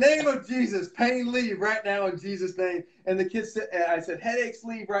 in the name of Jesus, pain leave right now in Jesus' name. And the kids said, I said, headaches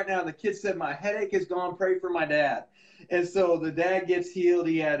leave right now. And the kid said, my headache is gone. Pray for my dad. And so the dad gets healed.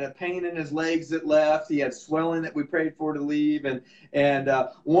 He had a pain in his legs that left. He had swelling that we prayed for to leave. And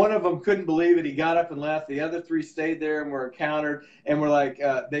one of them couldn't believe it. He got up and left. The other 3 stayed there and were encountered. And we're like,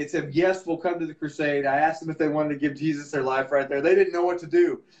 they said, yes, we'll come to the crusade. I asked them if they wanted to give Jesus their life right there. They didn't know what to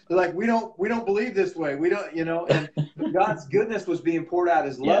do. They're like, we don't believe this way. We don't, and God's goodness was being poured out.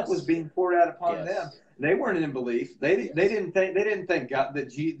 His love was being poured out upon them. They weren't in belief. They didn't think God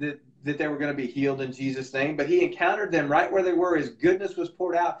that they were going to be healed in Jesus' name, but He encountered them right where they were. His goodness was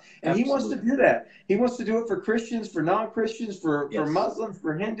poured out, and He wants to do that. He wants to do it for Christians, for non-Christians, for Muslims,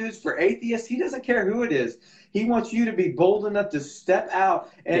 for Hindus, for atheists. He doesn't care who it is. He wants you to be bold enough to step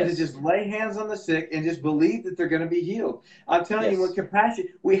out and to just lay hands on the sick and just believe that they're going to be healed. I'm telling you, with compassion,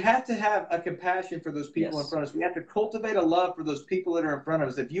 we have to have a compassion for those people in front of us. We have to cultivate a love for those people that are in front of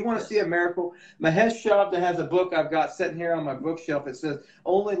us. If you want to see a miracle, Mahesh Shabda has a book I've got sitting here on my bookshelf. It says,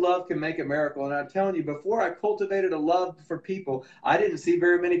 Only Love Can Make a Miracle. And I'm telling you, before I cultivated a love for people, I didn't see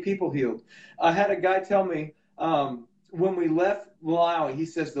very many people healed. I had a guy tell me, when we left Malawi, he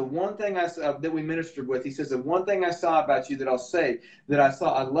says, the one thing I saw that we ministered with, he says, the one thing I saw about you that I'll say that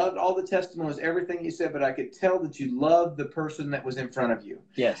I loved all the testimonies, everything you said, but I could tell that you loved the person that was in front of you.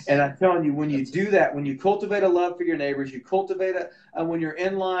 Yes. And I'm telling you, when you do that, when you cultivate a love for your neighbors, you cultivate when you're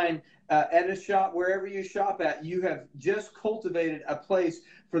in line at a shop, wherever you shop at, you have just cultivated a place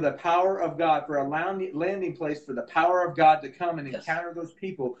for the power of God, for a landing place for the power of God to come and encounter those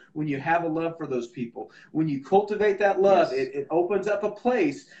people. When you have a love for those people, when you cultivate that love, it opens up a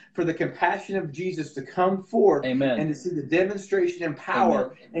place for the compassion of Jesus to come forth. Amen. And to see the demonstration and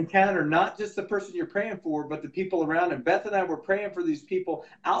power encounter not just the person you're praying for, but the people around him. Beth and I were praying for these people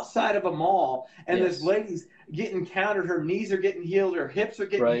outside of a mall, and this lady's getting encountered. Her knees are getting healed. Her hips are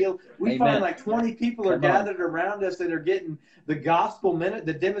getting healed. We find like 20 people are gathered around us that are getting the gospel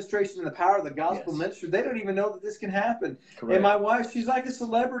the demonstration and the power of the gospel ministry. They don't even know that this can happen. Correct. And my wife, she's like a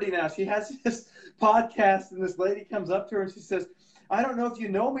celebrity now. She has this podcast, and this lady comes up to her and she says, I don't know if you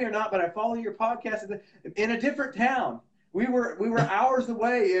know me or not, but I follow your podcast in a different town. We were hours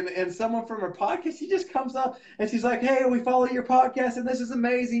away, and someone from her podcast, she just comes up and she's like, hey, we follow your podcast, and this is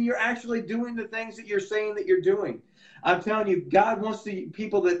amazing. You're actually doing the things that you're saying that you're doing. I'm telling you, God wants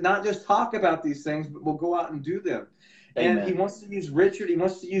people that not just talk about these things, but will go out and do them. Amen. And he wants to use Richard. He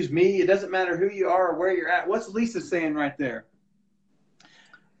wants to use me. It doesn't matter who you are or where you're at. What's Lisa saying right there?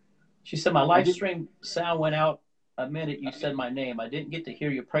 She said, my live stream sound went out a minute you said my name. I didn't get to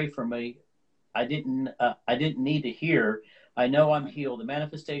hear you pray for me. I didn't need to hear. I know I'm healed. The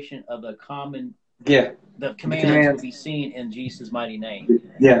manifestation of the commands will be seen in Jesus' mighty name.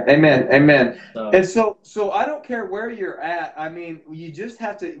 Yeah, amen. So I don't care where you're at. I mean, we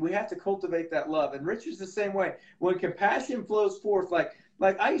have to cultivate that love. And Richard's the same way. When compassion flows forth, like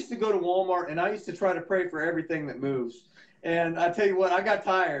I used to go to Walmart and I used to try to pray for everything that moves. And I tell you what, I got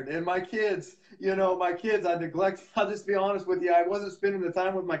tired. And my kids, I neglect. I'll just be honest with you. I wasn't spending the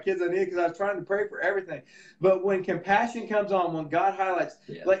time with my kids I needed because I was trying to pray for everything. But when compassion comes on, when God highlights,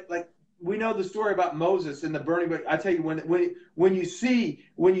 like we know the story about Moses in the burning bush. I tell you, when you see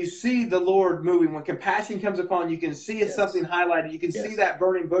the Lord moving, when compassion comes upon you, can see it's something highlighted. You can see that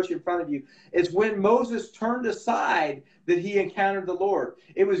burning bush in front of you. It's when Moses turned aside that he encountered the Lord.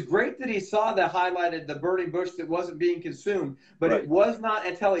 It was great that he saw that highlighted the burning bush that wasn't being consumed, but it was not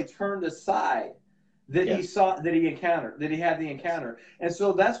until he turned aside that he saw, that he had the encounter. And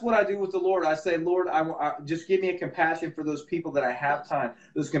so that's what I do with the Lord. I say, Lord, I just give me a compassion for those people that I have time,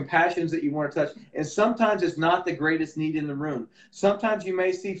 those compassions that you want to touch. And sometimes it's not the greatest need in the room. Sometimes you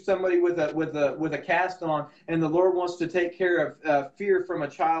may see somebody with a cast on, and the Lord wants to take care of fear from a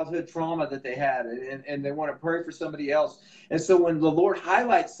childhood trauma that they had, and they want to pray for somebody else. And so when the Lord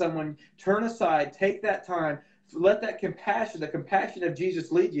highlights someone, turn aside, take that time, let that compassion, the compassion of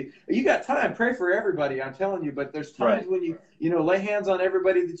Jesus lead you. You got time, pray for everybody, I'm telling you, but there's times when you lay hands on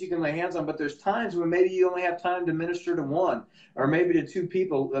everybody that you can lay hands on, but there's times when maybe you only have time to minister to one or maybe to two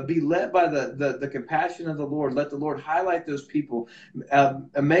people. Be led by the compassion of the Lord. Let the Lord highlight those people.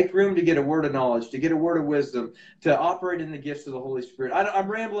 Make room to get a word of knowledge, to get a word of wisdom, to operate in the gifts of the Holy Spirit. I'm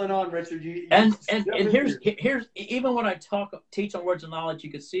rambling on, Richard. And here's even when I teach on words of knowledge,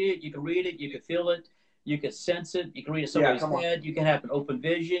 you can see it, you can read it, you can feel it. You can sense it. You can read it somebody's head. You can have an open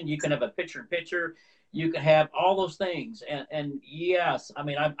vision. You can have a picture-in-picture. You can have all those things. And yes, I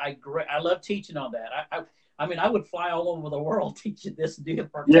mean, I love teaching on that. I mean, I would fly all over the world teaching this and doing it.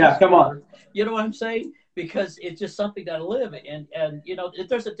 Yeah, come on. You know what I'm saying? Because it's just something that I live in. And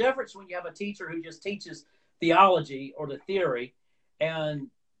there's a difference when you have a teacher who just teaches theology or the theory, and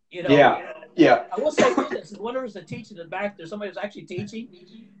I will say this: when there was a teacher in the back, there's somebody who's actually teaching.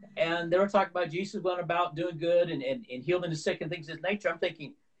 And they were talking about Jesus going about doing good and healing the sick and things of this nature. I'm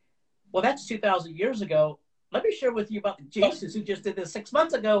thinking, well, that's 2,000 years ago. Let me share with you about the Jesus who just did this 6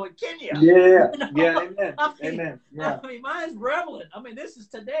 months ago in Kenya. Amen. Amen. Yeah. I mean, mine's relevant. I mean, this is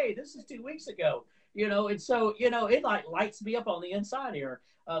today. This is 2 weeks ago. And so, it like lights me up on the inside here.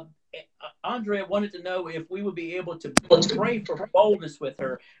 Andrea wanted to know if we would be able to pray for boldness with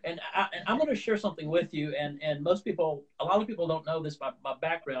her. And I'm going to share something with you. And a lot of people don't know this, my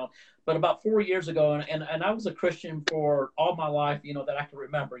background, but about 4 years ago, and I was a Christian for all my life, that I can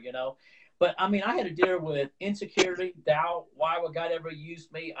remember, But I mean, I had to deal with insecurity, doubt. Why would God ever use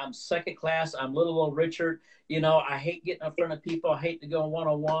me? I'm second class. I'm little old Richard. I hate getting in front of people. I hate to go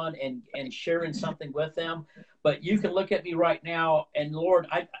one-on-one and sharing something with them. But you can look at me right now, and Lord,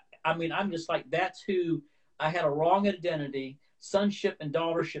 I mean, I'm just like, that's who I had a wrong identity, sonship and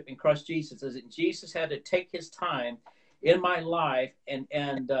daughtership in Christ Jesus. As Jesus had to take his time in my life, and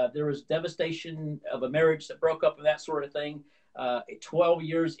there was devastation of a marriage that broke up and that sort of thing. 12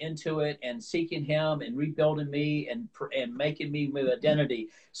 years into it and seeking Him and rebuilding me and making me my identity.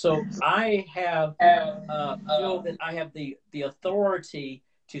 So I have feel that I have the authority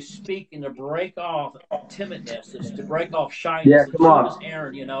to speak and to break off timidness, to break off shyness, Yeah, and come so does on.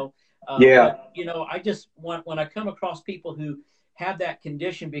 Aaron. Yeah. But I just want, when I come across people who have that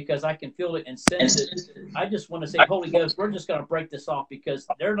condition, because I can feel it and sense it, I just want to say, Holy Ghost, we're just going to break this off, because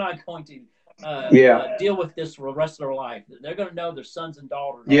they're not going to Yeah. deal with this for the rest of their life. They're going to know their sons and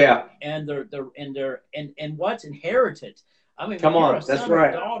daughters, Yeah. and and what's inherited. I mean, Come when you're on. a That's son or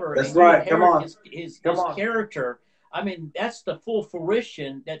right. daughter That's and you right. Come inherit on. his Come on. character, I mean, that's the full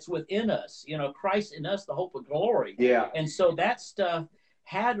fruition that's within us. Christ in us, the hope of glory. Yeah. And so that stuff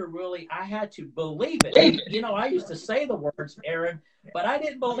I had to believe it. I used to say the words, Aaron, but I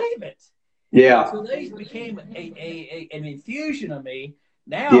didn't believe it. Yeah. So these became an infusion of me.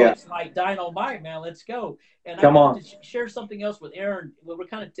 Now Yeah. it's like dynamite, man. Let's go. And Come I want on. to share something else with Aaron. We're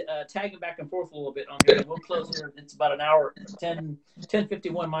kind of tagging back and forth a little bit on here. We'll close here. It's about an hour,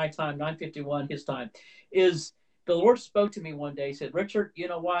 10:51 my time, 9:51 his time. Is the Lord spoke to me one day, said, Richard, you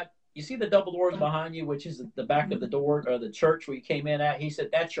know what? You see the double doors behind you, which is the back of the door or the church where you came in at? He said,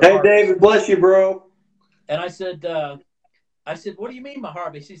 that's your Hey, heart. David, bless you, bro. And I said, what do you mean my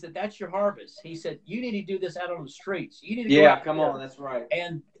harvest? He said, that's your harvest. He said, you need to do this out on the streets. You need to go out come there. on. That's right.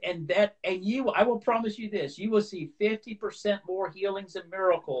 I will promise you this, you will see 50% more healings and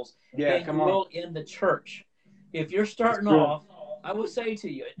miracles than you will in the church. If you're starting off, I will say to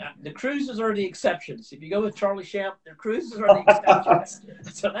you, the cruises are the exceptions. If you go with Charlie Shamp, the cruises are the exceptions.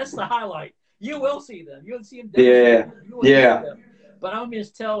 So that's the highlight. You will see them. You will see them. You will see them. But I'm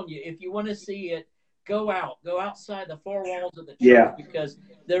just telling you, if you want to see it, go outside the four walls of the church, because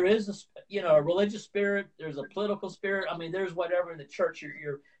there is a religious spirit, there's a political spirit. I mean, there's whatever in the church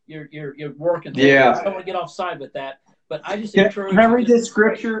you're working through. I don't want to get offside with that, but I just encourage you. Can I read this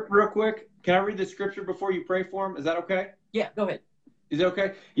scripture real quick? Can I read the scripture before you pray for him? Is that okay? Yeah, go ahead. Is it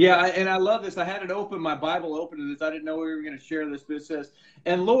okay? Yeah, and I love this. I had it open, my Bible open to this. I didn't know we were going to share this, but it says,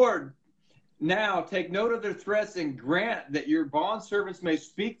 and Lord, now take note of their threats and grant that your bondservants may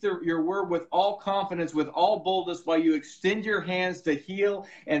speak your word with all confidence, with all boldness, while you extend your hands to heal,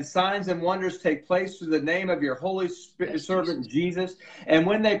 and signs and wonders take place through the name of your holy servant Jesus. And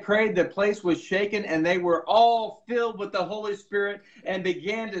when they prayed, the place was shaken, and they were all filled with the Holy Spirit and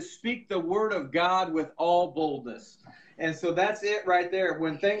began to speak the word of God with all boldness. And so that's it right there.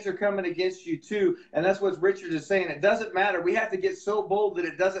 When things are coming against you too, and that's what Richard is saying, it doesn't matter. We have to get so bold that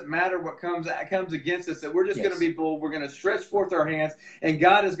it doesn't matter what comes against us, that we're just going to be bold. We're going to stretch forth our hands, and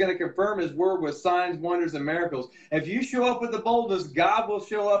God is going to confirm his word with signs, wonders, and miracles. If you show up with the boldness, God will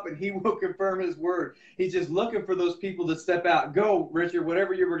show up and he will confirm his word. He's just looking for those people to step out. Go, Richard,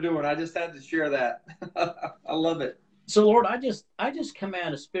 whatever you were doing. I just had to share that. I love it. So, Lord, I just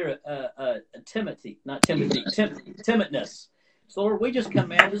command a spirit, timidness. So, Lord, we just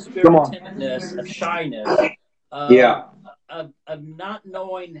command the spirit of timidness, of shyness, of not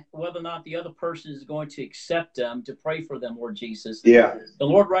knowing whether or not the other person is going to accept them, to pray for them, Lord Jesus. Yeah. The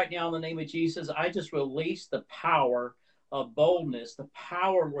Lord, right now, in the name of Jesus, I just release the power of boldness, the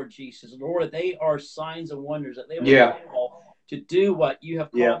power, Lord Jesus. Lord, they are signs and wonders, that they will call to do what you have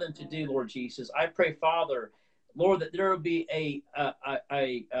called them to do, Lord Jesus. I pray, Father, Lord, that there will be a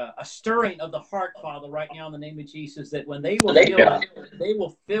stirring of the heart, Father, right now in the name of Jesus, that when they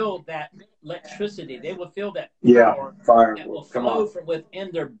will feel that electricity, they will feel that power that will flow from within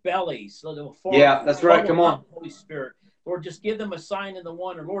their bellies. So they will fall. Yeah, that's right. Come on. Holy Spirit. Lord, just give them a sign and the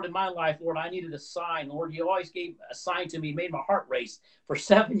wonder. Lord, in my life, Lord, I needed a sign. Lord, you always gave a sign to me, made my heart race for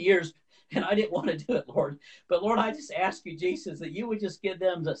 7 years, and I didn't want to do it, Lord. But, Lord, I just ask you, Jesus, that you would just give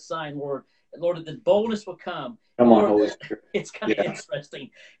them a sign, Lord. Lord, that the boldness will come. Come on, Lord, Holy Spirit. It's kind of interesting.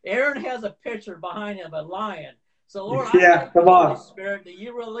 Aaron has a picture behind him, a lion. So, Lord, Holy Spirit, that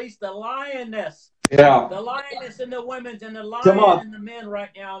you release the lioness. Yeah. The lioness in the women and the lion in the men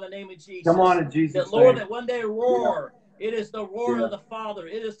right now in the name of Jesus. Come on, in Jesus' that, Lord, name. that when they roar, it is the roar of the Father.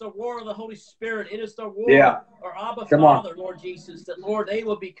 It is the roar of the Holy Spirit. It is the roar or Abba Father, Lord Jesus. That, Lord, they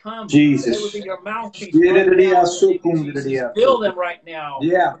will become, Jesus. they will be your mouthpiece right now. Jesus. Fill them right now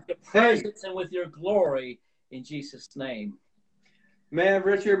with your presence and with your glory in Jesus' name. Man,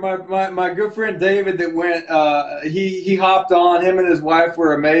 Richard, my good friend David that went, he hopped on. Him and his wife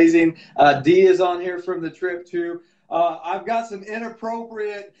were amazing. Dee is on here from the trip too. I've got some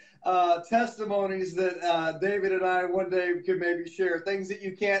inappropriate testimonies that David and I one day could maybe share, things that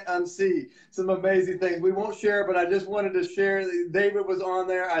you can't unsee, some amazing things. We won't share, but I just wanted to share. David was on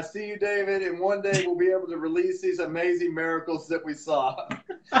there. I see you, David, and one day we'll be able to release these amazing miracles that we saw.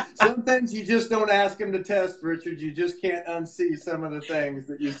 Some things you just don't ask him to test, Richard. You just can't unsee some of the things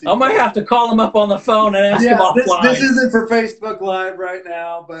that you see. I might have to call him up on the phone and ask him offline. This isn't for Facebook Live right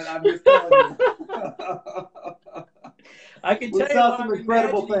now, but I'm just telling you. I can tell you what I'm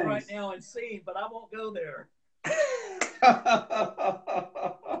incredible things right now and see, but I won't go there.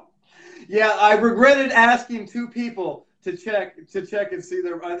 Yeah, I regretted asking two people to check and see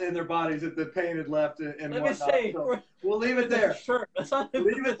their bodies if the pain had left and Let whatnot. me see. So we'll leave it there.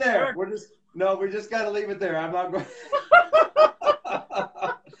 Leave it there. We just got to leave it there. I'm not going.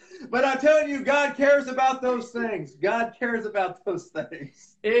 But I'm telling you, God cares about those things. God cares about those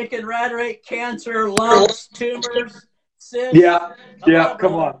things. He can eradicate cancer, lumps, tumors, cysts. Yeah.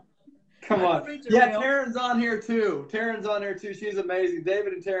 Come on. Yeah, real. Taryn's on here too. She's amazing.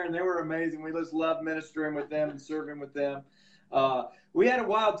 David and Taryn, they were amazing. We just love ministering with them and serving with them. We had a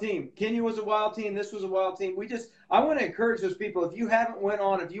wild team. Kenya was a wild team. This was a wild team. I want to encourage those people. If you haven't went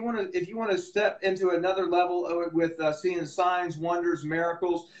on, if you want to step into another level with seeing signs, wonders,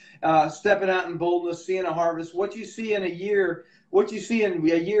 miracles, stepping out in boldness, seeing a harvest, what you see in a year or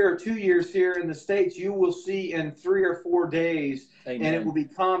 2 years here in the States, you will see in 3 or 4 days. Amen. And it will be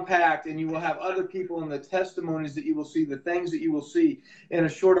compact, and you will have other people in the testimonies that you will see, the things that you will see in a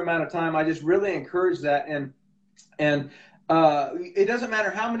short amount of time. I just really encourage that. And it doesn't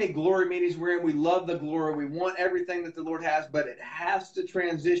matter how many glory meetings we're in. We love the glory. We want everything that the Lord has, but it has to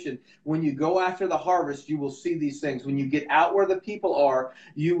transition. When you go after the harvest, you will see these things. When you get out where the people are,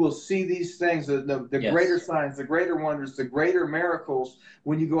 you will see these things, the yes. greater signs, the greater wonders, the greater miracles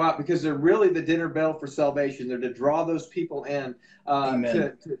when you go out, because they're really the dinner bell for salvation. They're to draw those people in,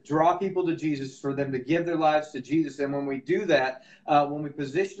 to draw people to Jesus, for them to give their lives to Jesus. And when we do that, when we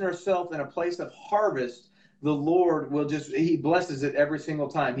position ourselves in a place of harvest, the Lord will he blesses it every single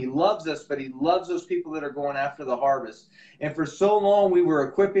time. He loves us, but he loves those people that are going after the harvest. And for so long, we were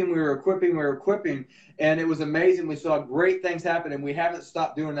equipping. And it was amazing. We saw great things happen, and we haven't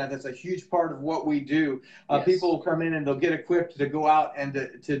stopped doing that. That's a huge part of what we do. Yes. People will come in and they'll get equipped to go out and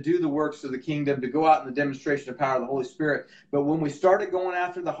to do the works of the kingdom, to go out in the demonstration of power of the Holy Spirit. But when we started going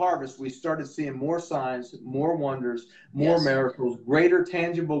after the harvest, we started seeing more signs, more wonders, more yes. miracles, greater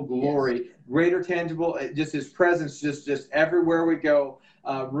tangible glory, yes. greater tangible, just his presence, just everywhere we go.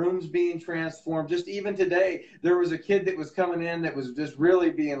 Rooms being transformed. Just even today, there was a kid that was coming in that was just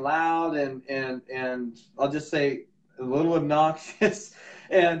really being loud and I'll just say a little obnoxious,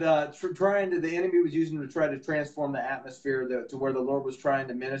 and the enemy was using to try to transform the atmosphere to where the Lord was trying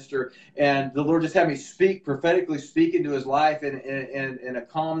to minister. And the Lord just had me prophetically speak into his life, and a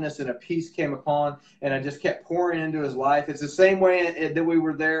calmness and a peace came upon, and I just kept pouring into his life. It's the same way that we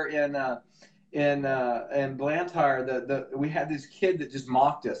were there in Blantyre. We had this kid that just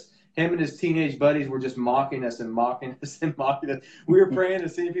mocked us. Him and his teenage buddies were just mocking us. We were praying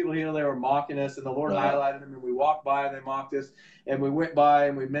and seeing people heal. They were mocking us, and the Lord highlighted them. And we walked by and they mocked us. And we went by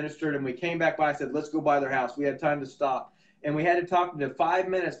and we ministered, and we came back by and said, let's go by their house. We had time to stop. And we had to talk to them 5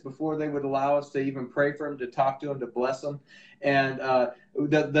 minutes before they would allow us to even pray for them, to talk to them, to bless them. And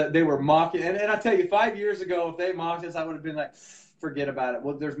they were mocking. And I tell you, 5 years ago, if they mocked us, I would have been like, forget about it.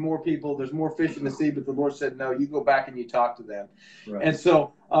 Well, there's more people, there's more fish in the sea, but the Lord said, no, you go back and you talk to them. Right. And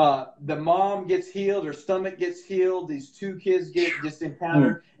so the mom gets healed, her stomach gets healed. These two kids get just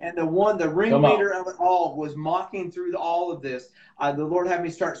encountered. And the ringleader of it all was mocking through all of this. The Lord had me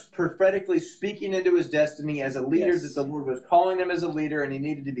start prophetically speaking into his destiny as a leader, yes. that the Lord was calling him as a leader, and he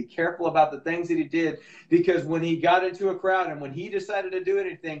needed to be careful about the things that he did, because when he got into a crowd and when he decided to do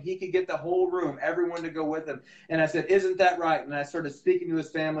anything, he could get the whole room, everyone to go with him. And I said, isn't that right? And I started speaking to his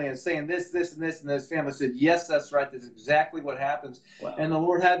family and saying this, and this, and his family said, yes, that's right. That's exactly what happens. Wow. And the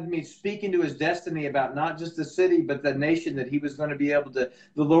Lord had me speaking to his destiny about not just the city, but the nation, that he was going to be able to,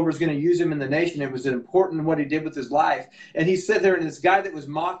 the Lord was going to use him in the nation. It was important what he did with his life. And he sat there, and this guy that was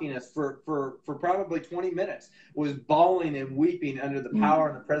mocking us for probably 20 minutes was bawling and weeping under the power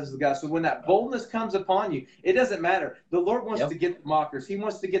and the presence of God. So when that boldness comes upon you, it doesn't matter. The Lord wants to get the mockers. He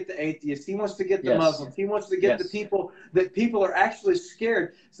wants to get the atheists. He wants to get the Muslims. He wants to get the people that people are actually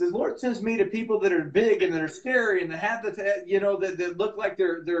scared. So the Lord sends me to people that are big and that are scary and that have that look like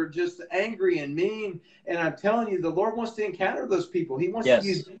they're just angry and mean. And I'm telling you, the Lord wants to encounter those people. He wants to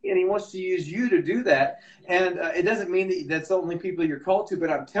use me, and he wants to use you to do that. And it doesn't mean that that's the only people you're called to,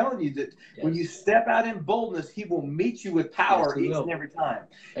 but I'm telling you that when you step out in boldness, he will meet you with power each and every time.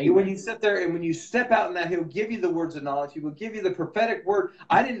 And when you sit there and when you step out in that, he'll give you the words of knowledge. He will give you the prophetic word.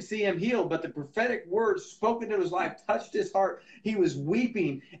 I didn't see him healed, but the prophetic word spoken to his life touched his heart. He was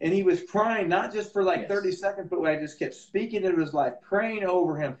weeping and he was crying, not just for 30 seconds, but I just kept speaking into his life, praying over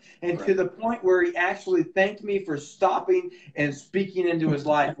over him. And to the point where he actually thanked me for stopping and speaking into his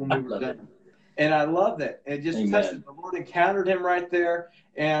life when we were done. And I love that. It just touched it. The Lord encountered him right there.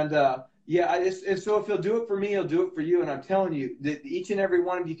 And and so if he'll do it for me, he'll do it for you. And I'm telling you that each and every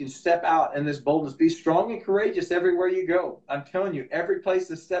one of you can step out in this boldness. Be strong and courageous everywhere you go. I'm telling you, every place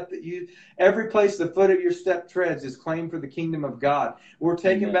the foot of your step treads is claimed for the kingdom of God. We're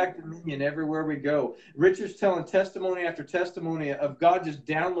taking back dominion everywhere we go. Richard's telling testimony after testimony of God just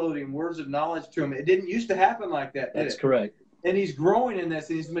downloading words of knowledge to him. It didn't used to happen like that, did it? That's correct. And he's growing in this,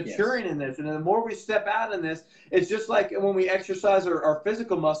 and he's maturing in this. And the more we step out in this, it's just like when we exercise our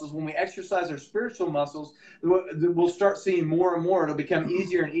physical muscles, when we exercise our spiritual muscles, we'll start seeing more and more. It'll become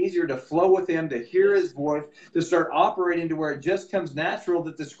easier and easier to flow with him, to hear his voice, to start operating to where it just comes natural,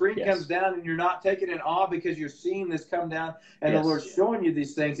 that the screen comes down and you're not taking in awe because you're seeing this come down and the Lord's showing you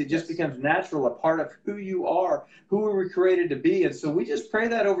these things. It just becomes natural, a part of who you are, who we were created to be. And so we just pray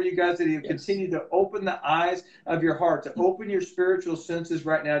that over you guys, that you continue to open the eyes of your heart, to open your spiritual senses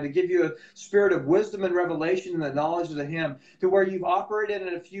right now, to give you a spirit of wisdom and revelation and the knowledge of him, to where you've operated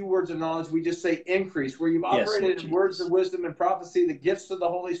in a few words of knowledge, we just say increase, where you've operated in words of wisdom and prophecy, the gifts of the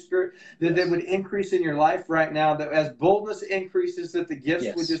Holy Spirit, that they would increase in your life right now, that as boldness increases, that the gifts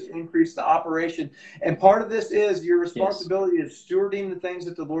would just increase the operation. And part of this is your responsibility of stewarding the things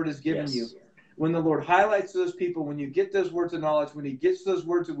that the Lord has given you. When the Lord highlights those people, when you get those words of knowledge, when he gets those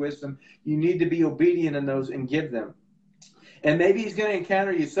words of wisdom, you need to be obedient in those and give them. And maybe he's going to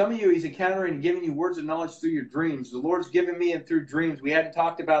encounter you. Some of you, he's encountering and giving you words of knowledge through your dreams. The Lord's given me and through dreams. We hadn't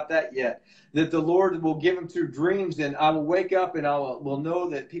talked about that yet. That the Lord will give him through dreams, and I will wake up and I will know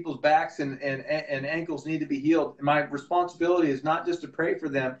that people's backs and ankles need to be healed. And my responsibility is not just to pray for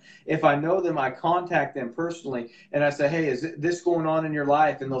them. If I know them, I contact them personally. And I say, hey, is this going on in your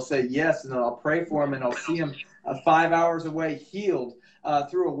life? And they'll say yes. And then I'll pray for them, and I'll see them 5 hours away healed.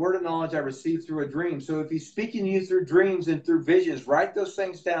 Through a word of knowledge I received through a dream. So if he's speaking to you through dreams and through visions, write those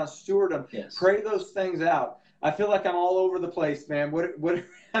things down, steward them, pray those things out. I feel like I'm all over the place, man.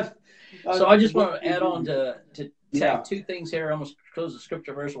 So I just want to add on to tag two things here. I'm going to close the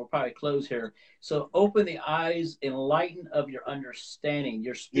scripture verse. We'll probably close here. So open the eyes, enlighten of your understanding,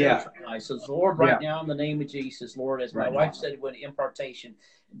 your spiritual eyes. So Lord, right now in the name of Jesus, Lord, as my wife said when impartation,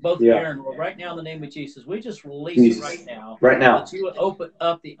 both Aaron, Lord, right now in the name of Jesus, we just release it right now. Right now. That you would open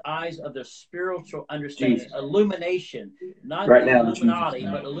up the eyes of their spiritual understanding, illumination, not Illuminati,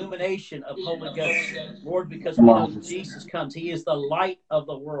 but illumination of Holy Ghost. Lord, because we know Jesus comes. He is the light of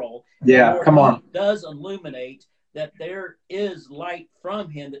the world. Yeah, Lord, come on. He does illuminate that there is light from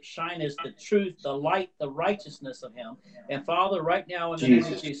him that shineth the truth, the light, the righteousness of him. And Father, right now in the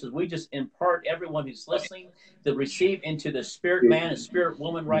name of Jesus, we just impart everyone who's listening to receive into the spirit man and spirit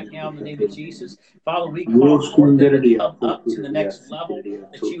woman right now in the name of Jesus. Father, we call forth them to come up to the next level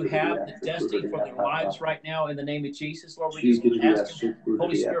that you have, the destiny for their lives right now in the name of Jesus. Lord, we just ask you,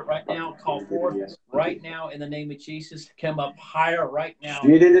 Holy Spirit, right now, call forth right now in the name of Jesus, come up higher right now.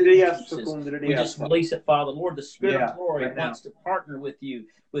 We just release it, Father. Lord, the Spirit of glory wants to partner with you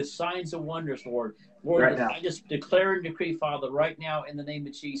with signs and wonders, Lord. Lord, I just declare and decree, Father, right now in the name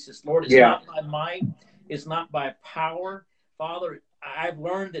of Jesus. Lord, it's not by might, it's not by power. Father, I've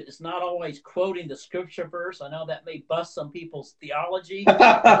learned that it's not always quoting the scripture verse. I know that may bust some people's theology. Lord,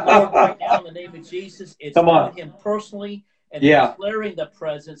 right now in the name of Jesus, it's knowing him personally and declaring the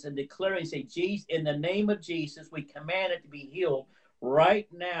presence and declaring, say, Jesus, in the name of Jesus, we command it to be healed right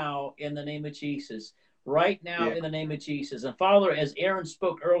now in the name of Jesus. Right now in the name of Jesus. And Father, as Aaron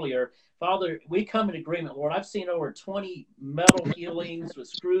spoke earlier, Father, we come in agreement, Lord. I've seen over 20 metal healings with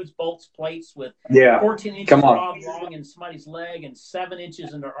screws, bolts, plates with 14 inches rod long in somebody's leg and 7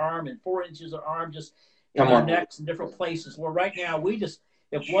 inches in their arm and 4 inches of arm just in their necks in different places. Lord, right now, we just,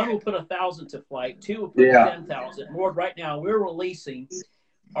 if one will put 1,000 to flight, two will put 10,000. Lord, right now, we're releasing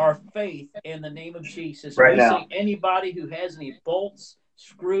our faith in the name of Jesus. We say anybody who has any bolts,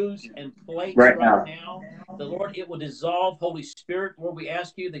 screws and plates right now, the Lord, it will dissolve. Holy Spirit, Lord, we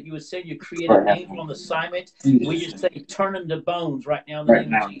ask you that you would send your creative angel on assignment. We just say turn them to bones right now in the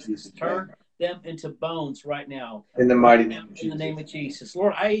name of Jesus. Turn them into bones right now. In the mighty name of Jesus. In the name of Jesus.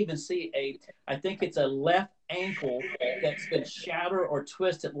 Lord, I even see I think it's a left ankle that's been shattered or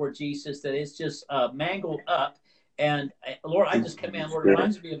twisted, Lord Jesus, that it's just mangled up. And Lord, I just command, Lord, it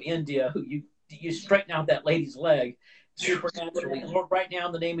reminds me of India, who you straighten out that lady's leg supernaturally. Lord, right now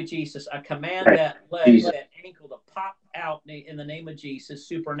in the name of Jesus, I command that leg, that ankle to pop out in the name of Jesus,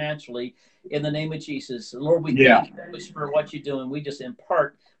 supernaturally in the name of Jesus. Lord, we thank you for what you're doing. We just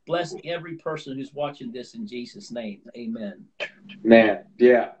impart, bless every person who's watching this in Jesus' name. Amen. Man,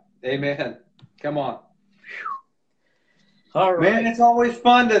 yeah. Amen. Come on. All right. Man, it's always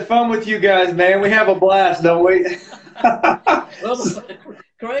fun with you guys, man. We have a blast, don't we? Well, the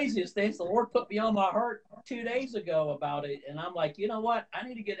craziest thing is the Lord put me on my heart 2 days ago about it, and I'm like, you know what? I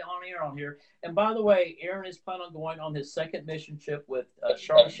need to get on air on here. And by the way, Aaron is planning on going on his second mission trip with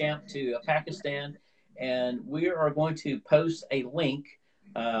Charlie Shamp to Pakistan, and we are going to post a link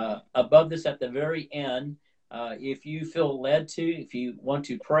above this at the very end. If you feel led to, if you want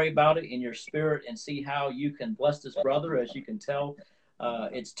to pray about it in your spirit and see how you can bless this brother, as you can tell,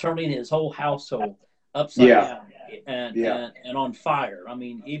 it's turning his whole household upside down and on fire. I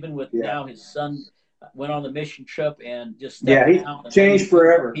mean, even with now his son went on the mission trip and just stepping out and changed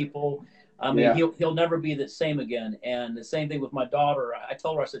forever. People. I mean, he'll never be the same again. And the same thing with my daughter. I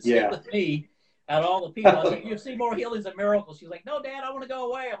told her, I said, stay with me. Out of all the people, I said, you see more healings and miracles. She's like, no, Dad, I want to go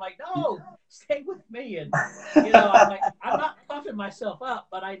away. I'm like, no, stay with me. And, I'm like, I'm not puffing myself up,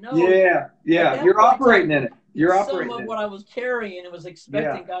 but I know. You're operating in it. You're operating some of what I was carrying and was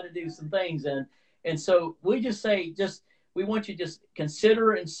expecting God to do some things. And so we just say, we want you to just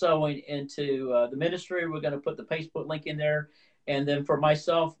consider and sowing into the ministry. We're going to put the Facebook link in there. And then for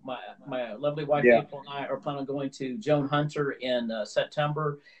myself, my lovely wife, April, and I are planning on going to Joan Hunter in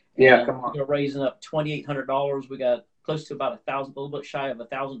September. Come on. We're raising up $2,800. We got close to about $1,000, a little bit shy of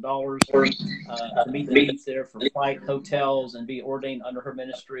 $1,000 to meet the needs there for flight, hotels, and be ordained under her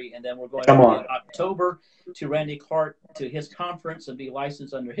ministry. And then we're going in October to Randy Clark to his conference and be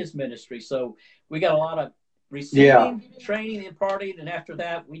licensed under his ministry. So we got a lot of receiving, training, and imparting. And after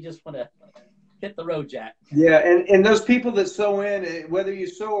that, we just want to hit the road, Jack. Yeah, and those people that sow in, whether you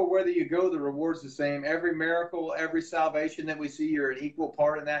sow or whether you go, the reward's the same. Every miracle, every salvation that we see, you're an equal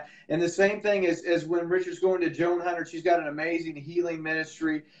part in that. And the same thing as when Richard's going to Joan Hunter, she's got an amazing healing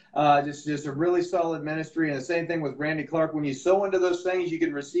ministry, just a really solid ministry. And the same thing with Randy Clark. When you sow into those things, you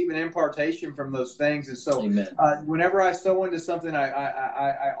can receive an impartation from those things. And so whenever I sow into something,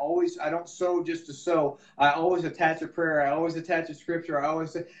 I always, I don't sow just to sow. I always attach a prayer. I always attach a scripture. I always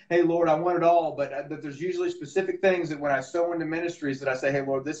say, hey, Lord, I want it all. But there's usually specific things that when I sow into ministries that I say, hey,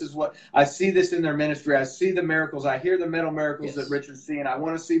 Lord, this is what I see this in their ministry. I see the miracles. I hear the mental miracles that Richard's seeing. I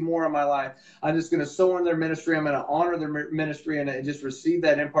want to see more in my life. I'm just going to sow in their ministry. I'm going to honor their ministry and just receive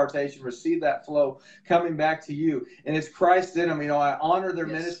that impartation, receive that flow coming back to you. And it's Christ in them. I honor their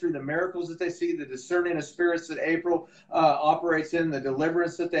ministry, the miracles that they see, the discerning of spirits that April operates in, the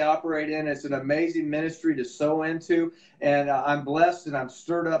deliverance that they operate in. It's an amazing ministry to sow into. And I'm blessed and I'm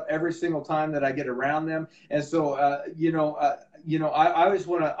stirred up every single time that I get around them. And so, I just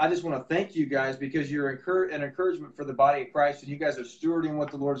want to thank you guys because you're an encouragement for the body of Christ, and you guys are stewarding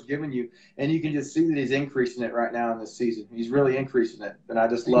what the Lord's given you. And you can just see that He's increasing it right now in this season. He's really increasing it, and I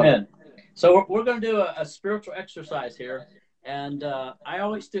just love it. So we're going to do a spiritual exercise here. And I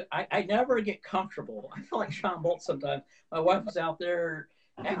always do. I never get comfortable. I feel like Sean Bolt sometimes. My wife was out there.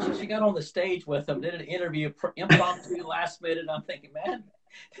 Actually, she got on the stage with him, did an interview, impromptu, last minute. I'm thinking, man,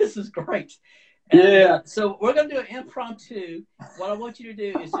 this is great. And, so we're going to do an impromptu. What I want you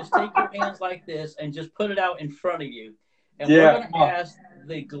to do is just take your hands like this and just put it out in front of you. And we're going to ask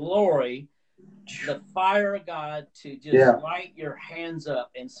the glory, the fire of God to just light your hands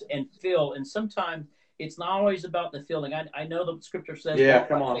up and feel. And sometimes it's not always about the feeling. I know the scripture says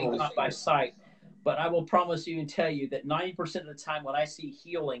not by sight. But I will promise you and tell you that 90% of the time when I see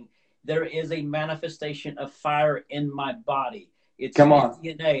healing, there is a manifestation of fire in my body. It's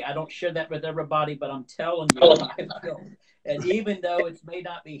DNA. I don't share that with everybody, but I'm telling you what I feel. And even though it may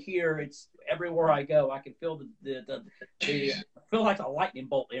not be here, it's everywhere I go. I can feel I feel like a lightning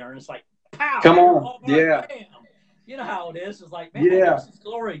bolt there, and it's like, pow! Come on, bam. You know how it is. It's like, man, this is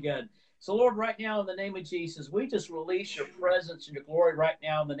glory again. So, Lord, right now, in the name of Jesus, we just release your presence and your glory right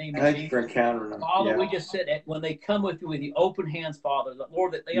now in the name of Jesus. Thank you for encountering them. Father, we just said that when they come with you with the open hands, Father, that,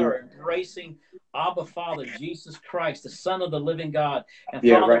 Lord, that they are embracing Abba, Father, Jesus Christ, the Son of the living God. And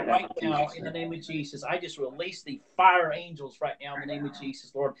Father, right now, in the name of Jesus, I just release the fire angels right now in the name of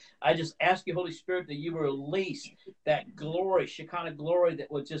Jesus, Lord. I just ask you, Holy Spirit, that you release that glory, Shekinah glory, that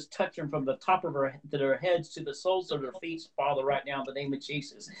would just touch them from the top of their heads to the soles of their feet, Father, right now in the name of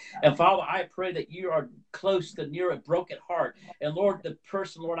Jesus. And Father, I pray that you are close to near a broken heart. And Lord, the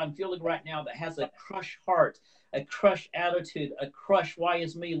person, Lord, I'm feeling right now that has a crushed heart, a crushed attitude, a crushed, why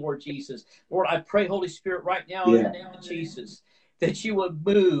is me, Lord Jesus. Lord, I pray, Holy Spirit, right now in the name of Jesus, that you would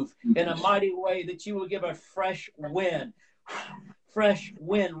move in a mighty way, that you will give a fresh wind. fresh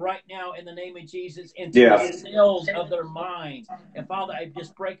wind right now in the name of Jesus into the cells of their minds. And Father, I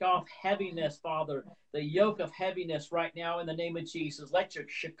just break off heaviness, Father, the yoke of heaviness right now in the name of Jesus. Let your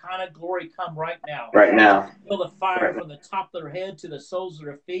Shekinah glory come right now. Right now. Feel the fire from the top of their head to the soles of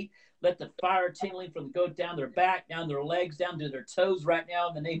their feet. Let the fire tingling from go down their back, down their legs, down to their toes right now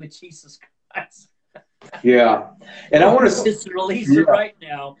in the name of Jesus Christ. Yeah. And I want to just release it right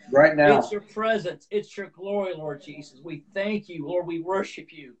now. Right now. It's your presence. It's your glory, Lord Jesus. We thank you, Lord. We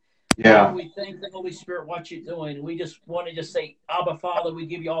worship you. Yeah. Lord, we thank the Holy Spirit what you're doing. And we just want to just say, Abba, Father, we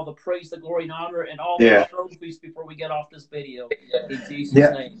give you all the praise, the glory, and honor, and all the trophies before we get off this video. In Jesus'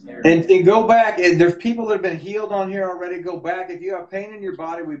 name. And go back. And there's people that have been healed on here already. Go back. If you have pain in your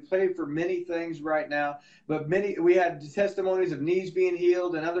body, we pray for many things right now. But we had testimonies of knees being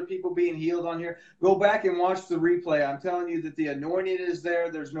healed and other people being healed on here. Go back and watch the replay. I'm telling you that the anointing is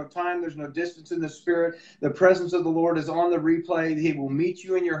there. There's no time. There's no distance in the Spirit. The presence of the Lord is on the replay. He will meet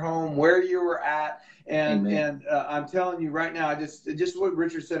you in your home, where you were at. And I'm telling you right now, I just what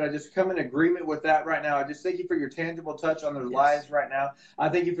Richard said, I just come in agreement with that right now. I just thank you for your tangible touch on their lives right now. I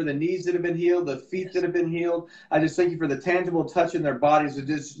thank you for the knees that have been healed, the feet that have been healed. I just thank you for the tangible touch in their bodies. And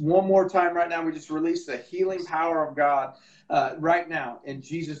just one more time right now, we just release the healing power of God right now in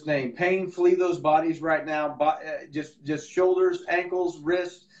Jesus' name. Pain, flee those bodies right now. Just shoulders, ankles,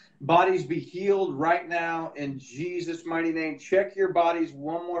 wrists. Bodies be healed right now in Jesus' mighty name. Check your bodies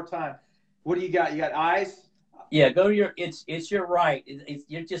one more time. What do you got? You got eyes? Yeah, go to your. It's your right.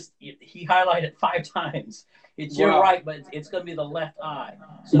 He highlighted 5 times. It's your right, but it's going to be the left eye.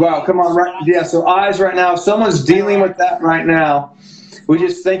 So come on, right? Yeah, so eyes right now. If someone's dealing with that right now, we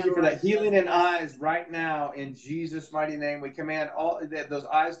just thank you for that healing in eyes right now in Jesus' mighty name. We command all those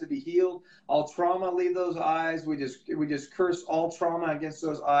eyes to be healed. All trauma, leave those eyes. We just curse all trauma against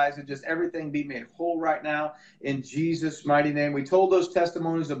those eyes, and just everything be made whole right now in Jesus' mighty name. We told those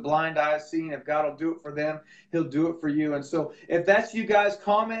testimonies of blind eyes seeing. If God will do it for them, He'll do it for you. And so, if that's you guys,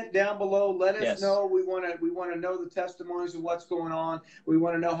 comment down below. Let us know. We want to know the testimonies of what's going on. We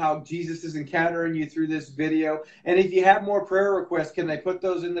want to know how Jesus is encountering you through this video. And if you have more prayer requests, can they put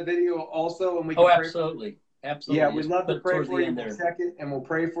those in the video also? And we can pray absolutely. Absolutely. Yeah, we'd love to pray for you. We'll check it, and we'll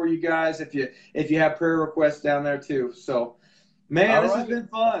pray for you guys if you have prayer requests down there too. So, man, this has been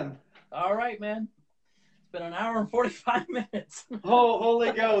fun. All right, man. It's been an hour and 45 minutes. Oh,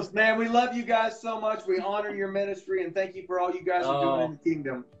 Holy Ghost, man, we love you guys so much. We honor your ministry, and thank you for all you guys are doing in the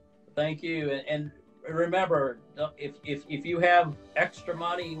kingdom. Thank you, and remember, if you have extra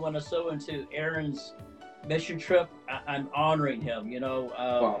money you want to sow into Aaron's mission trip, I'm honoring him.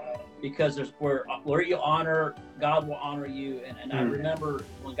 Because where you honor, God will honor you. And I remember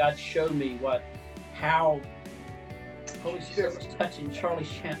when God showed me how Holy Spirit was touching Charlie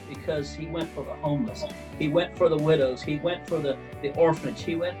Shamp, because he went for the homeless, he went for the widows, he went for the orphanage,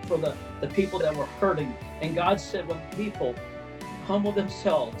 he went for the people that were hurting. And God said, when people humble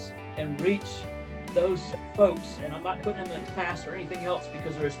themselves and reach those folks, and I'm not putting them in a class or anything else,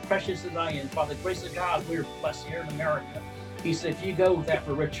 because they're as precious as I am. By the grace of God, we're blessed here in America. He said, if you go with that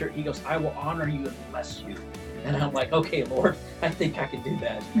for Richard, he goes, I will honor you and bless you. And I'm like, okay, Lord, I think I can do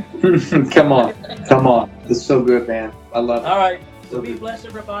that. Come on. This is so good, man. I love it. All right. So be blessed,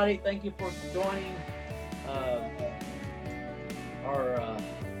 everybody. Thank you for joining I'm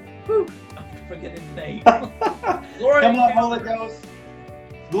forgetting the name. Glory. Come on, Holy Ghost.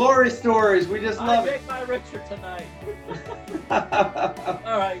 Glory stories. We just love it. I make my Richard tonight.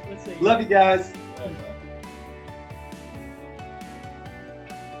 All right. Let's see. Love you guys.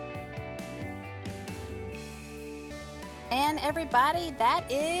 And everybody, that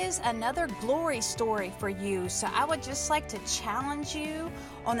is another glory story for you. So I would just like to challenge you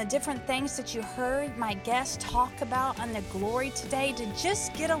on the different things that you heard my guest talk about on the glory today, to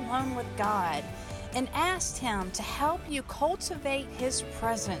just get alone with God and ask Him to help you cultivate His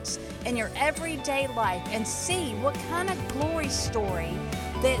presence in your everyday life, and see what kind of glory story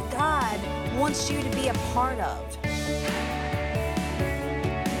that God wants you to be a part of.